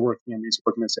used to working in these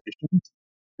organizations,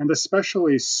 and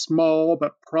especially small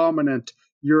but prominent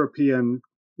European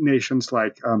nations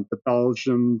like the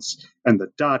Belgians and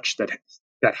the Dutch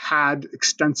that had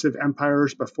extensive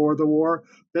empires before the war.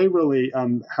 They really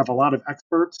have a lot of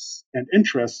experts and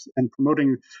interests in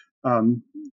promoting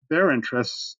their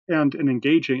interests and in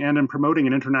engaging and in promoting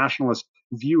an internationalist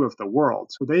view of the world.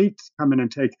 So they come in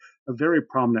and take a very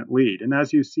prominent lead. And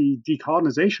as you see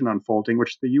decolonization unfolding,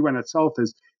 which the UN itself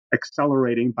is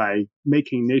accelerating by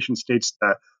making nation states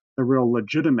the real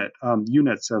legitimate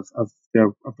units of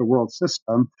the world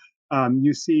system,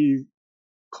 you see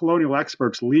colonial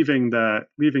experts leaving the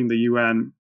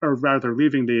UN, or rather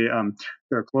leaving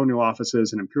their colonial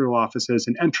offices and imperial offices,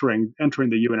 and entering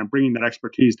the UN and bringing that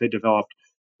expertise they developed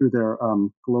through their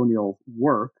colonial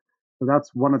work. So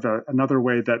that's another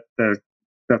way that the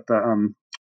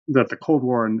Cold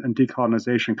War and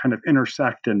decolonization kind of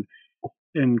intersect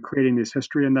in creating this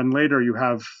history. And then later you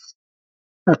have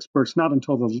experts, not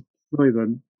until the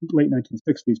late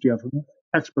 1960s, do you have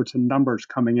experts in numbers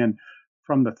coming in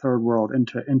from the third world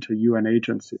into UN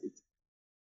agencies.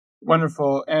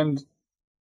 Wonderful. And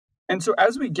so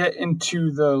as we get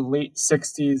into the late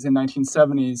 60s and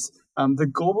 1970s, the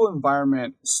global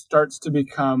environment starts to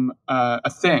become a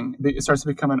thing. It starts to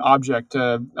become an object,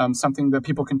 something that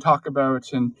people can talk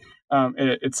about, and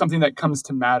it's something that comes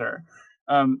to matter.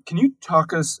 Can you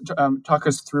talk us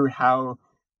through how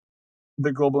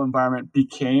the global environment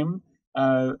became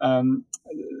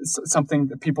something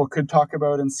that people could talk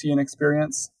about and see and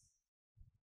experience?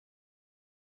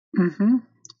 Mm-hmm.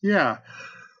 Yeah.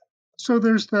 So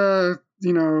there's the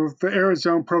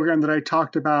Arizona program that I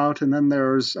talked about, and then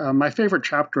there's my favorite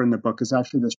chapter in the book is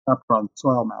actually this chapter on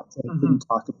soil maps that I didn't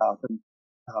talk about, and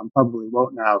probably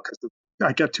won't now because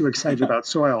I get too excited about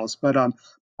soils. But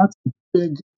that's a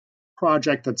big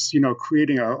project that's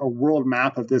creating a world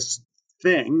map of this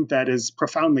thing that is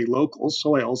profoundly local,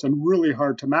 soils, and really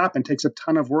hard to map, and takes a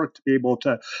ton of work to be able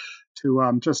to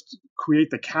just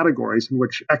create the categories in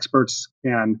which experts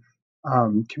can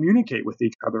communicate with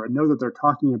each other and know that they're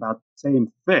talking about the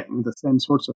same thing, the same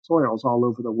sorts of soils all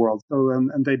over the world. So,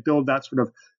 and they build that sort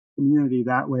of community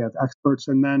that way of experts.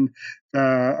 And then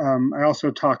I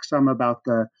also talk some about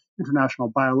the International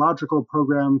Biological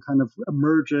Program, kind of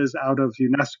emerges out of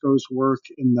UNESCO's work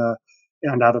and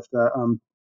out of the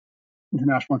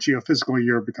International Geophysical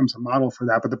Year becomes a model for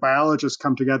that. But the biologists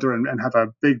come together and have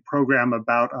a big program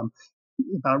about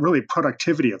really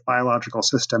productivity of biological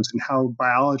systems and how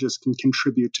biologists can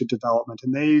contribute to development.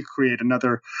 And they create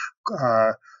another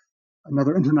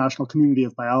international community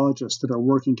of biologists that are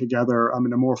working together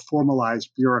in a more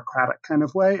formalized, bureaucratic kind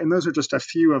of way. And those are just a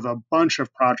few of a bunch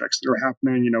of projects that are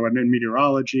happening, in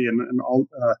meteorology and all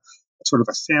sort of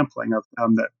a sampling of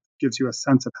them that gives you a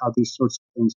sense of how these sorts of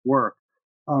things work.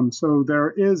 So there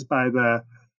is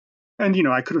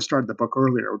I could have started the book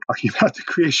earlier talking about the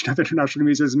creation of international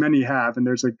communities, as many have, and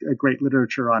there's a great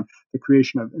literature on the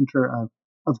creation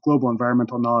of global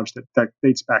environmental knowledge that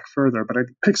dates back further, but it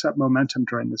picks up momentum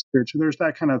during this period. So there's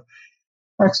that kind of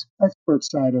expert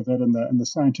side of it and the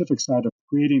scientific side of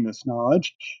creating this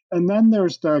knowledge, and then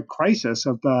there's the crisis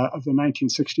of the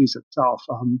 1960s itself,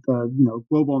 the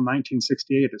global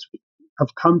 1968, as we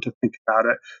have come to think about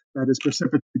it, that is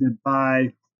precipitated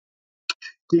by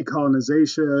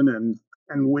decolonization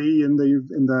and we in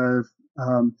the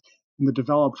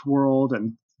developed world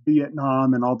and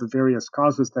Vietnam and all the various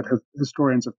causes that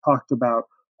historians have talked about,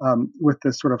 with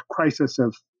this sort of crisis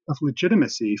of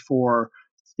legitimacy for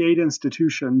state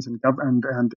institutions and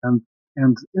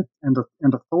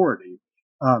authority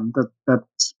that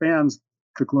spans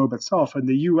the globe itself, and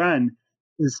the UN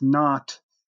is not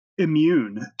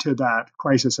immune to that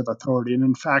crisis of authority. And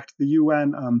in fact, the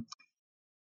UN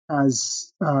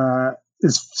has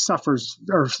suffers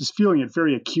or is feeling it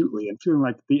very acutely and feeling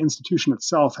like the institution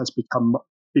itself has become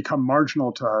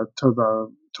marginal to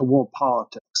world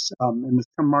politics, and it's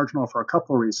become marginal for a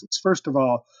couple of reasons. First of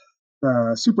all,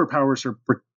 the superpowers are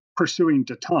pursuing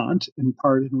détente in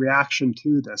part in reaction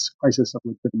to this crisis of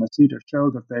legitimacy to show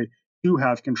that they do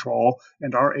have control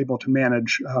and are able to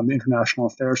manage international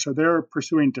affairs. So they're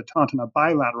pursuing détente on a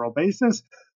bilateral basis,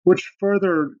 which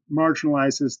further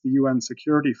marginalizes the UN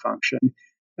security function.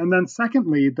 And then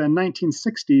secondly, the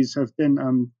 1960s have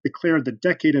been declared the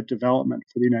decade of development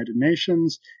for the United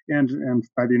Nations and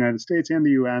by the United States and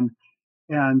the UN.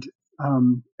 And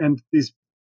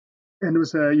it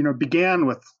was began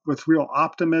with real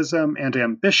optimism and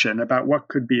ambition about what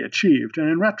could be achieved. And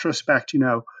in retrospect,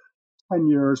 10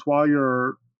 years while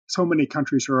so many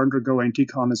countries are undergoing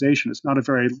decolonization, it's not a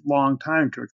very long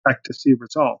time to expect to see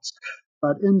results.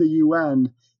 But in the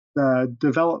UN, the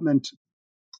development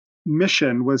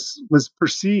mission was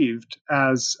perceived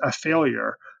as a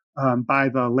failure by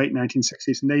the late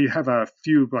 1960s. And they have a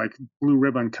few like blue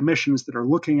ribbon commissions that are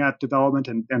looking at development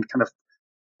and kind of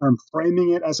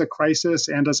framing it as a crisis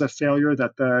and as a failure,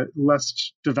 that the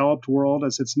less developed world,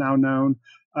 as it's now known,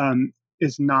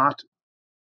 is not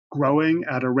growing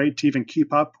at a rate to even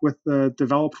keep up with the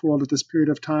developed world at this period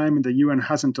of time, and the UN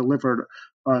hasn't delivered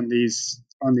on this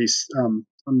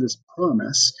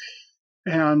promise.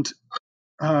 And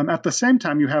at the same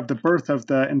time, you have the birth of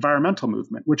the environmental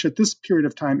movement, which at this period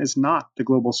of time is not the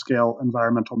global scale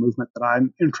environmental movement that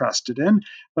I'm interested in,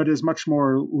 but is much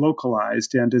more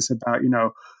localized and is about,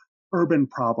 urban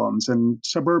problems and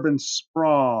suburban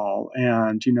sprawl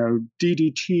and,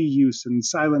 DDT use and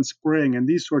Silent Spring and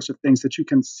these sorts of things that you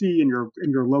can see in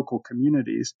your local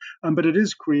communities. But it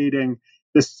is creating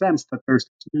this sense that there's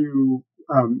new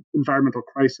environmental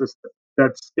crisis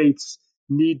that states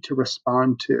need to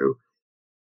respond to.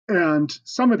 And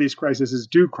some of these crises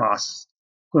do cross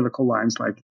political lines,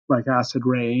 like acid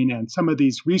rain, and some of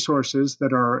these resources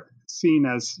that are seen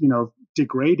as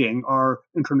degrading are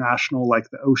international, like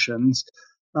the oceans.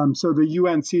 So the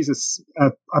UN sees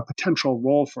a potential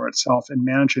role for itself in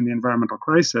managing the environmental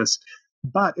crisis,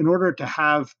 but in order to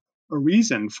have a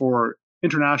reason for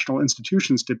international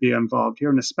institutions to be involved here,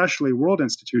 and especially world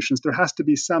institutions, there has to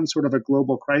be some sort of a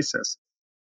global crisis.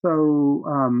 So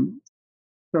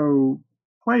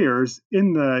players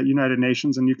in the United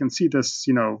Nations, and you can see this,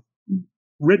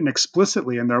 written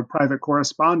explicitly in their private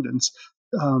correspondence,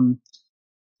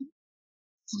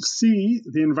 see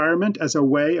the environment as a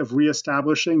way of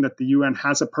reestablishing that the UN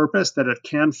has a purpose, that it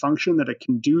can function, that it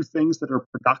can do things that are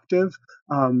productive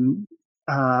on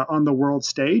the world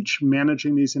stage,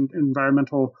 managing these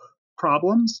environmental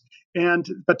problems.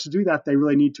 But to do that, they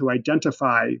really need to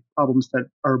identify problems that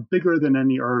are bigger than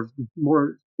any, or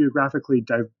more geographically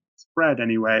spread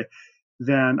anyway,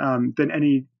 than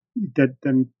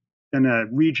a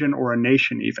region or a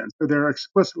nation even. So they're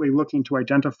explicitly looking to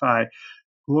identify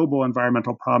global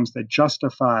environmental problems that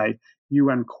justify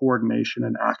UN coordination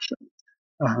and action.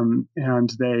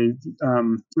 And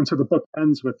so the book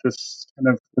ends with this kind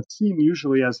of what's seen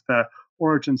usually as the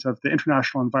origins of the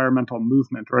international environmental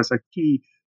movement, or as a key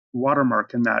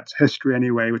watermark in that history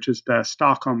anyway, which is the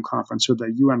Stockholm Conference, or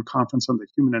the UN Conference on the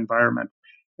Human Environment.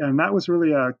 And that was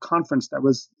really a conference that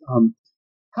was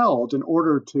held in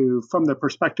order to, from the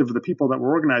perspective of the people that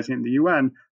were organizing in the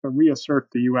UN, to reassert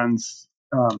the UN's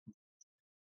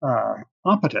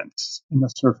competence in a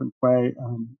certain way,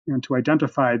 and to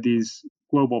identify these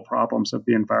global problems of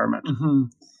the environment. Mm-hmm.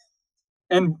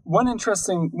 And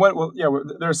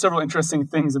there are several interesting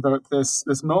things about this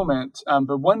moment,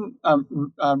 but one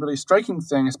really striking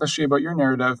thing, especially about your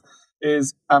narrative,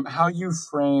 is how you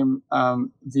frame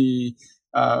the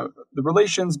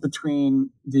relations between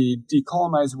the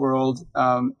decolonized world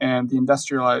and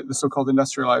the so-called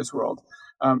industrialized world.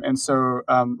 And so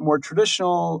more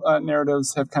traditional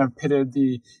narratives have kind of pitted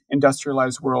the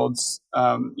industrialized world's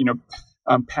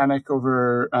panic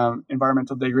over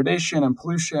environmental degradation and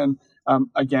pollution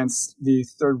against the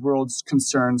third world's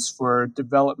concerns for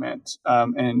development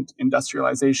and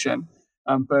industrialization.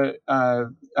 But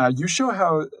you show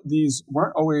how these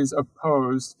weren't always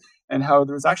opposed, and how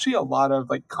there was actually a lot of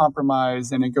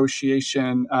compromise and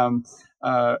negotiation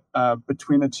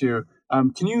between the two.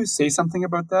 Can you say something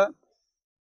about that?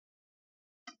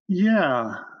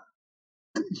 Yeah.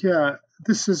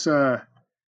 This is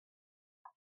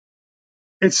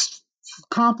it's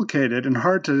complicated and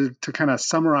hard to kind of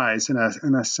summarize in a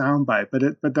soundbite,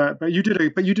 but you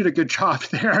did a good job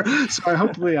there. So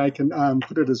hopefully I can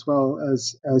put it as well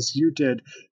as you did.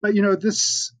 But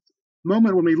this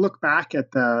moment, when we look back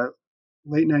at the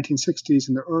late 1960s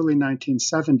and the early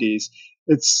 1970s,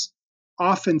 it's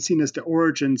often seen as the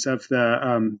origins of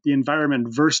the environment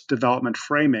versus development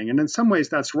framing. And in some ways,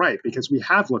 that's right, because we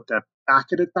have looked back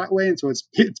at it that way. And so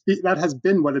that has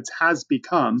been what it has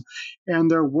become.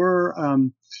 And there was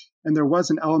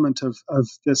an element of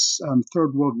this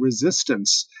third world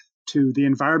resistance to the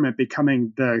environment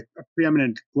becoming the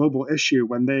preeminent global issue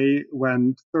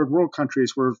when third world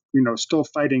countries were still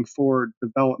fighting for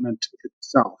development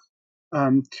itself.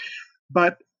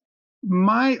 But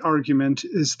my argument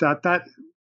is that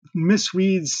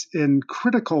misreads in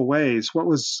critical ways what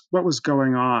was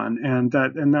going on, and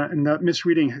that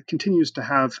misreading continues to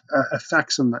have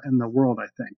effects in the world, I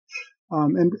think,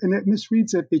 and it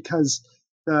misreads it because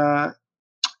the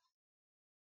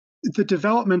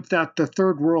development that the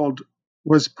third world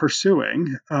was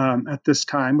pursuing at this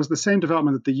time was the same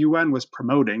development that the UN was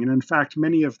promoting, and in fact,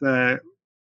 many of the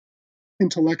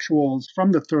intellectuals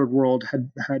from the third world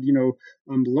had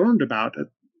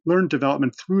learned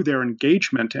development through their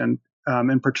engagement and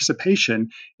participation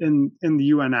in the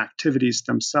UN activities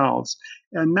themselves.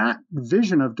 And that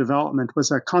vision of development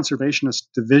was a conservationist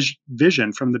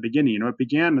vision from the beginning. It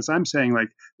began, as I'm saying,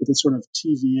 like with a sort of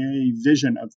TVA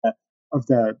vision of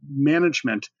the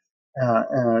management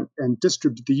and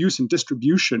the use and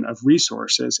distribution of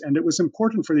resources. And it was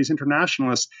important for these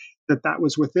internationalists that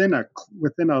was with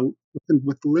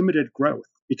limited growth,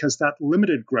 because that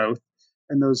limited growth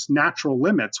and those natural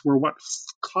limits were what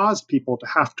caused people to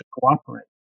have to cooperate.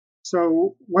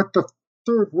 So what the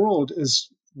third world is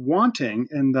wanting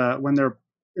when they're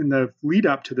in the lead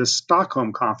up to this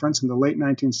Stockholm conference in the late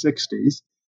 1960s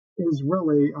is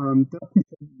really a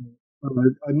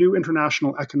new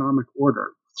international economic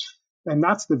order. And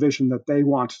that's the vision that they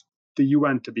want the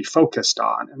UN to be focused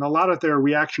on. And a lot of their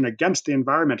reaction against the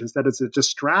environment is that it's a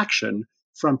distraction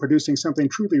from producing something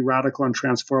truly radical and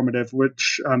transformative,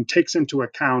 which takes into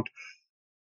account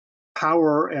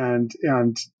power and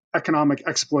economic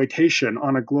exploitation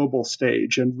on a global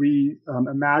stage and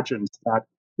reimagines that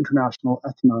international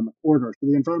economic order. So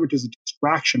the environment is a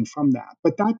distraction from that.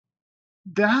 But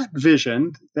that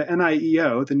vision, the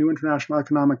NIEO, the New International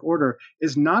Economic Order,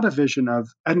 is not a vision of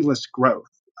endless growth.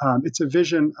 It's a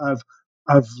vision of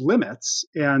limits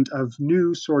and of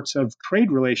new sorts of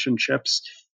trade relationships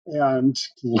and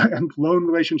loan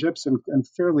relationships and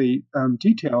fairly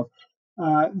detailed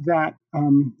that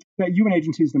UN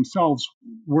agencies themselves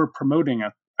were promoting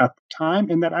at the time,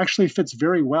 and that actually fits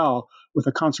very well with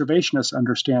a conservationist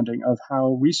understanding of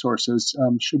how resources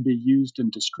should be used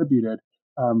and distributed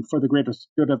for the greatest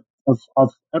good of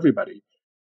everybody.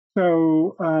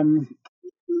 So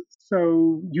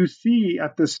you see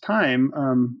at this time,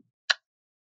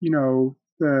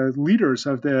 the leaders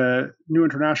of the New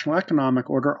International Economic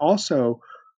Order also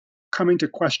coming to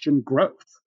question growth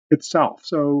itself.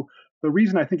 So the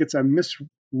reason I think it's a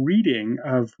misreading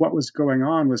of what was going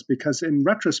on was because in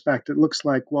retrospect, it looks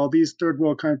like, well, these third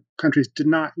world countries did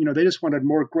not, they just wanted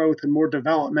more growth and more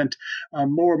development,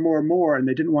 more, and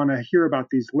they didn't want to hear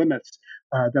about these limits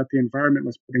that the environment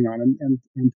was putting on. And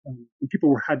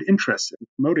people had interest in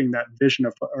promoting that vision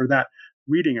or that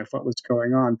reading of what was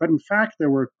going on. But in fact, there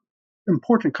were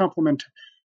important complements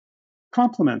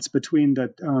between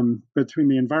the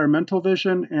environmental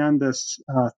vision and this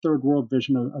third world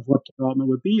vision of what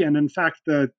development would be. And in fact,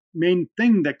 the main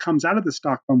thing that comes out of the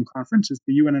Stockholm Conference is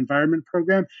the UN Environment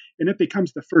Program, and it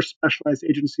becomes the first specialized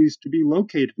agencies to be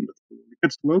located in the world.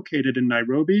 It's located in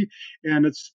Nairobi, and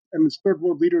it's third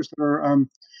world leaders that are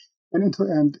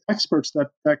and experts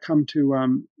that come to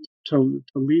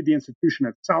lead the institution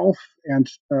itself and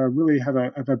really have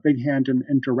a big hand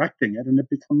in directing it, and it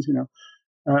becomes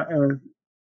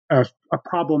a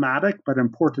problematic but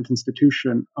important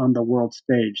institution on the world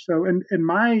stage. So in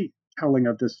my telling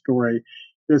of this story,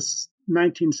 this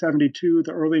 1972,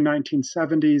 the early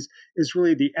 1970s is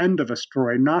really the end of a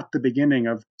story, not the beginning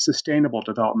of sustainable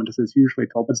development, as is usually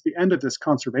told, but it's the end of this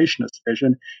conservationist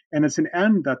vision. And it's an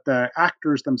end that the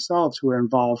actors themselves who are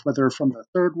involved, whether from the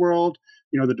third world,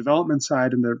 the development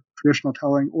side and the traditional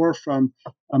telling, or from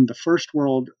the first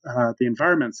world, the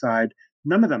environment side,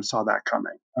 none of them saw that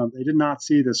coming. They did not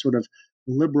see this sort of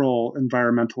liberal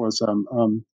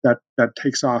environmentalism that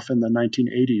takes off in the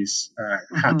 1980s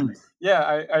happening. Yeah,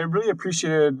 I really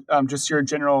appreciated just your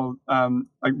general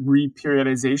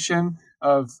reperiodization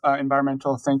of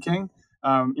environmental thinking.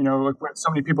 What so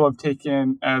many people have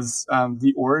taken as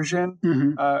the origin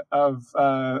of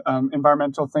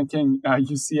environmental thinking,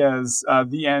 you see as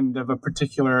the end of a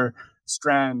particular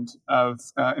strand of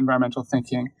environmental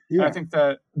thinking. Yeah. And I think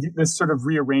that this sort of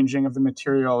rearranging of the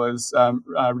material is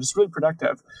just really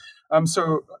productive.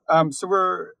 So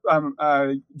we're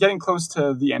getting close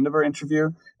to the end of our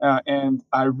interview, and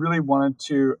I really wanted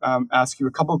to ask you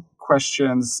a couple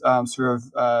questions, in sort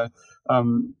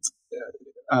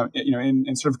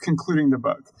of concluding the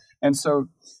book. And so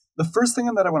the first thing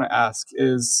that I want to ask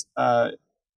is,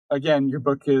 again, your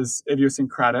book is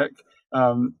idiosyncratic,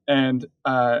 and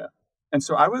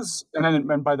so I was,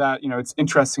 and by that, it's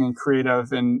interesting and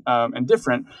creative and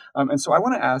different. And so I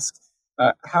want to ask,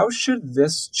 how should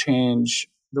this change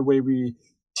the way we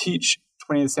teach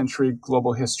 20th century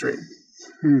global history?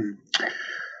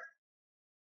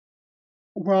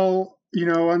 Well,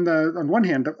 on one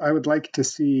hand, I would like to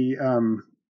see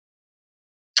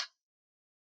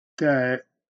that.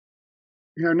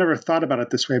 I've never thought about it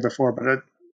this way before, but it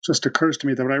just occurs to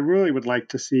me that what I really would like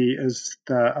to see is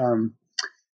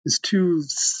is two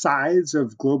sides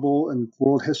of global and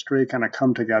world history kind of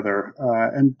come together,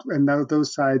 and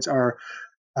those sides are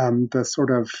the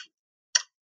sort of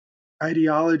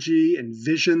ideology and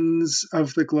visions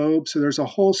of the globe. So there's a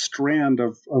whole strand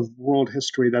of world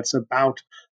history that's about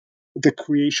the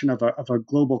creation of a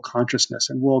global consciousness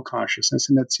and world consciousness,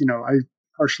 and it's I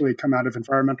partially come out of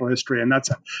environmental history, and that's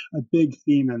a big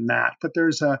theme in that. But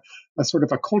there's a sort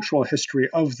of a cultural history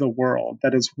of the world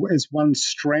that is one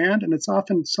strand, and it's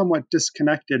often somewhat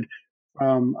disconnected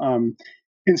from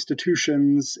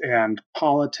institutions and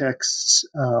politics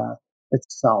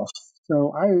itself.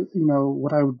 So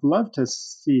what I would love to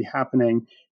see happening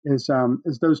is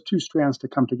those two strands to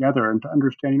come together and to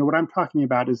understand. What I'm talking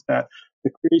about is that the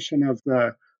creation of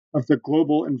the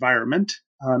global environment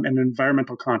and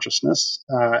environmental consciousness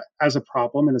as a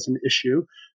problem and as an issue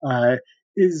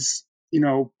is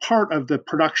part of the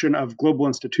production of global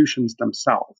institutions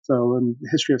themselves. So in the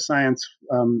history of science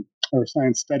or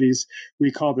science studies,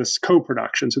 we call this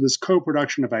co-production. So this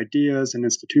co-production of ideas and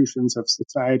institutions of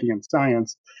society and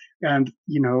science, and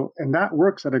that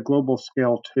works at a global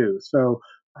scale too. So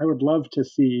I would love to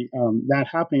see that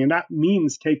happening, and that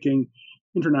means taking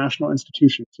international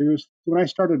institutions seriously. When I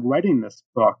started writing this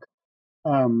book,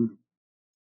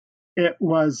 it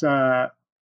was there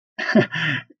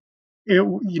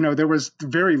was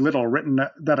very little written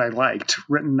that I liked,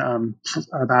 written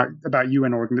about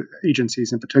UN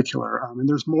agencies in particular, and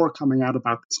there's more coming out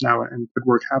about this now and good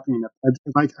work happening.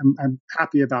 I'm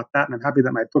happy about that, and I'm happy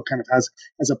that my book kind of has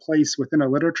a place within a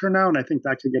literature now, and I think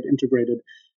that could get integrated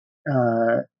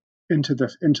into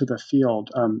the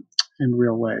field in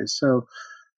real ways. So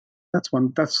that's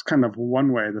kind of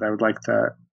one way that I would like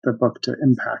the book to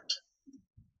impact.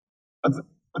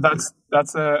 That's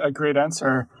a great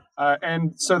answer.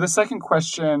 And so the second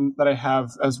question that I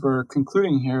have as we're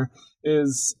concluding here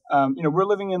is, we're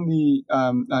living in the,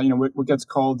 what gets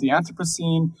called the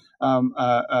Anthropocene,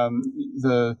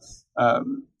 the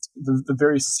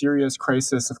very serious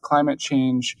crisis of climate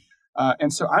change.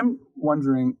 And so I'm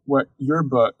wondering what your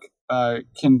book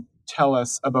can tell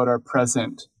us about our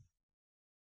present.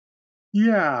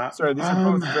 Yeah. Sorry, these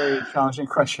are both very challenging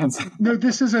questions. No,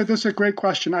 this is a great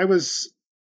question. I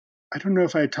don't know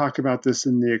if I talk about this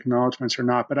in the acknowledgments or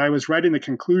not, but I was writing the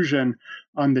conclusion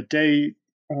on the day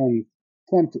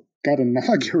Trump got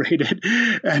inaugurated,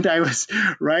 and I was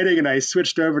writing, and I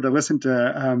switched over to listen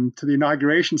to the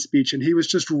inauguration speech, and he was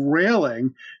just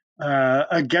railing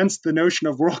against the notion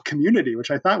of world community, which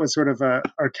I thought was sort of an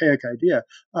archaic idea.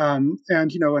 And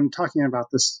talking about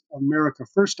this America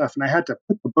First stuff, and I had to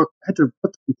put the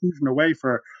conclusion away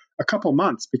for a couple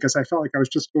months because I felt like I was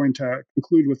just going to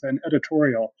conclude with an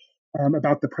editorial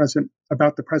about the present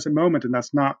moment, and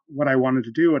that's not what I wanted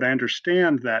to do. And I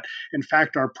understand that, in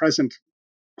fact, our present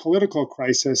political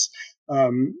crisis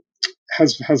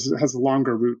has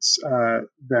longer roots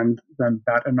than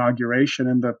that inauguration,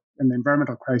 and the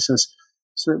environmental crisis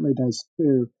certainly does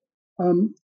too.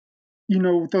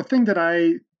 The thing that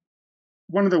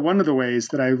one of the ways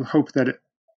that I hope that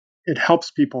it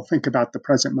helps people think about the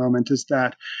present moment is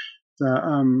that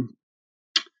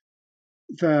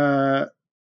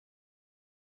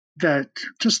that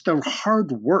just the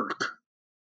hard work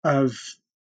of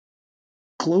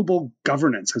global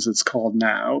governance, as it's called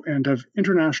now, and of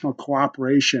international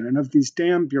cooperation, and of these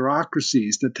damn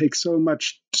bureaucracies that take so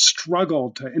much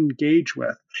struggle to engage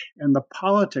with, and the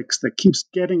politics that keeps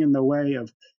getting in the way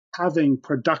of having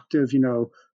productive,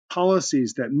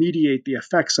 policies that mediate the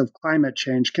effects of climate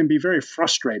change can be very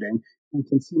frustrating and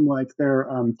can seem like they're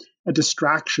a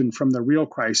distraction from the real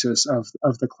crisis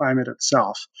of the climate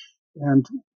itself. And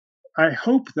I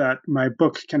hope that my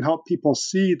book can help people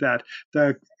see that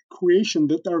the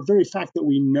very fact that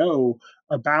we know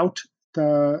about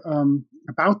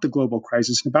the global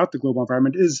crisis and about the global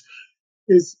environment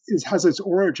has its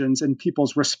origins in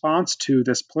people's response to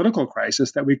this political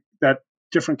crisis that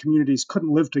different communities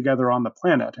couldn't live together on the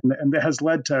planet, and it has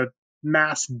led to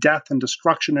mass death and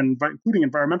destruction, including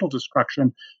environmental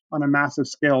destruction on a massive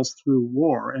scales through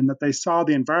war, and that they saw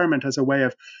the environment as a way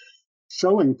of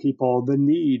showing people the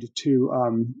need to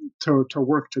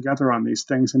work together on these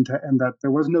things, and that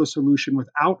there was no solution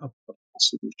without a political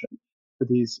solution to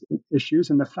these issues.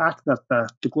 And the fact that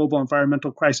the global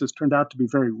environmental crisis turned out to be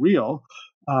very real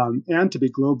and to be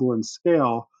global in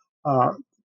scale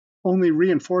only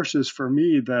reinforces for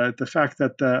me the fact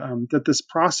that that this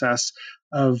process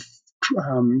of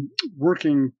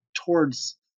working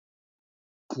towards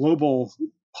global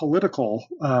political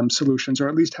solutions, or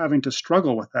at least having to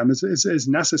struggle with them, is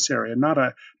necessary and not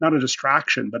a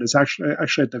distraction, but is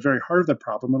actually at the very heart of the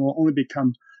problem, and will only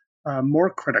become more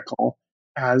critical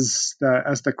as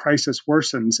the crisis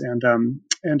worsens. And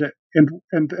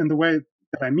the way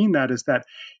that I mean that is that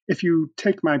if you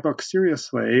take my book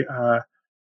seriously,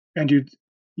 and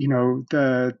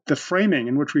the framing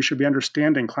in which we should be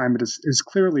understanding climate is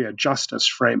clearly a justice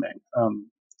framing.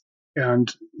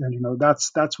 And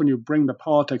that's when you bring the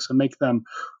politics and make them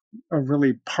a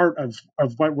really part of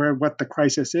what the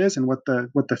crisis is and what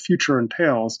the future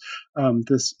entails.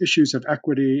 This issues of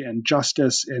equity and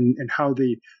justice and how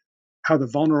the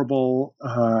vulnerable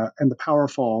and the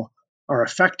powerful are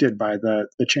affected by the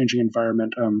changing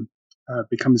environment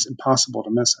becomes impossible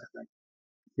to miss, I think.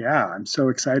 Yeah, I'm so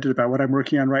excited about what I'm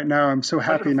working on right now. I'm so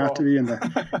happy not to be in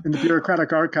the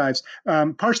bureaucratic archives.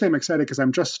 Partially, I'm excited because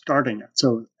I'm just starting it,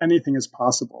 so anything is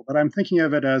possible. But I'm thinking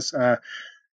of it as,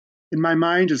 in my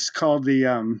mind, it's called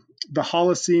the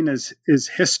Holocene is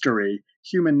history,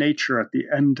 human nature at the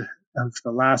end of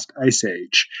the last ice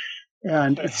age,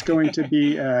 and it's going to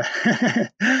be a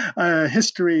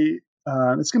history.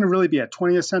 It's going to really be a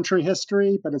 20th century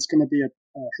history, but it's going to be a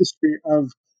history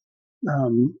of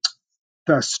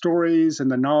the stories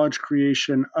and the knowledge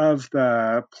creation of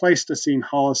the Pleistocene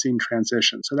Holocene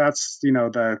transition. So that's,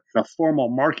 the formal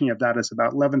marking of that is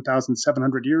about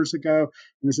 11,700 years ago.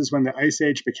 And this is when the Ice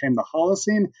Age became the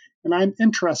Holocene. And I'm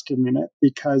interested in it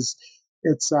because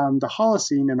it's the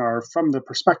Holocene from the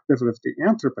perspective of the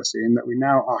Anthropocene that we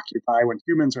now occupy when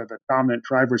humans are the dominant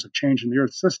drivers of change in the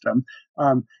Earth system.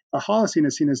 The Holocene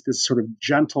is seen as this sort of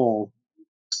gentle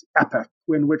epoch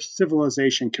in which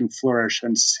civilization can flourish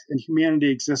and humanity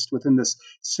exists within this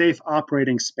safe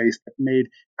operating space that made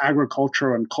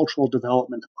agriculture and cultural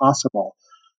development possible.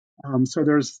 So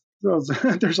there's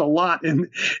a lot a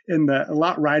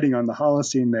lot riding on the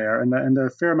Holocene there, and a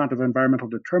fair amount of environmental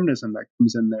determinism that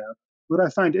comes in there. What I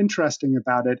find interesting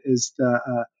about it is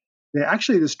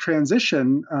actually this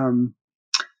transition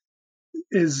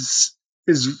is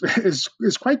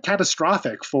quite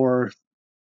catastrophic for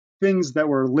things that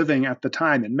were living at the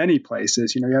time in many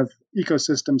places. You have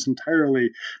ecosystems entirely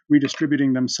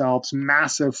redistributing themselves,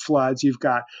 massive floods. You've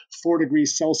got 4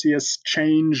 degrees Celsius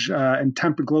change in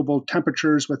global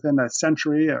temperatures within a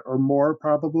century or more,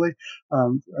 probably,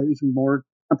 even more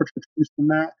temperature change than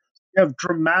that. You have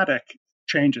dramatic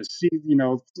changes,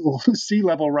 sea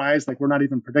level rise like we're not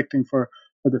even predicting for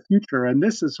the future. And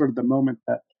this is sort of the moment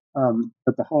that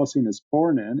the Holocene is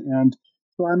born in. And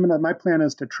so my plan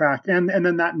is to track, and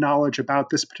then that knowledge about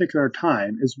this particular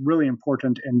time is really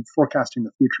important in forecasting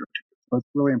the future. So it's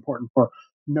really important for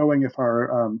knowing if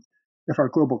our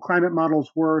global climate models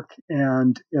work,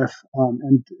 and if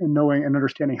and knowing and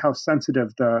understanding how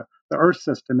sensitive the Earth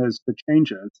system is to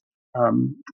changes,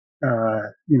 in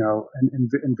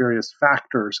various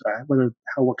factors,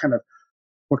 what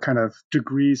kind of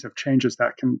degrees of changes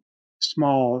that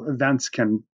small events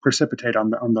can precipitate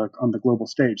on the global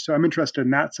stage. So I'm interested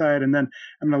in that side, and then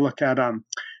I'm going to look at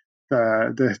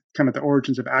the kind of the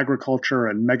origins of agriculture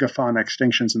and megafauna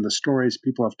extinctions and the stories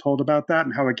people have told about that,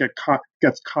 and how it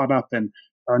gets caught up in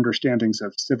our understandings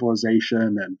of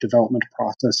civilization and development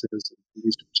processes.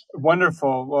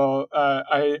 Wonderful. Well,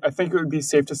 I think it would be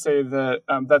safe to say that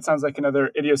that sounds like another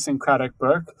idiosyncratic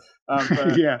book.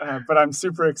 But, yeah. But I'm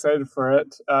super excited for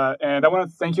it. And I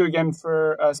want to thank you again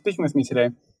for speaking with me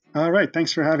today. All right.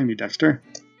 Thanks for having me, Dexter.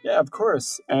 Yeah, of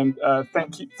course. And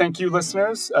thank you,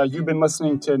 listeners. You've been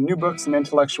listening to New Books in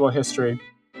Intellectual History.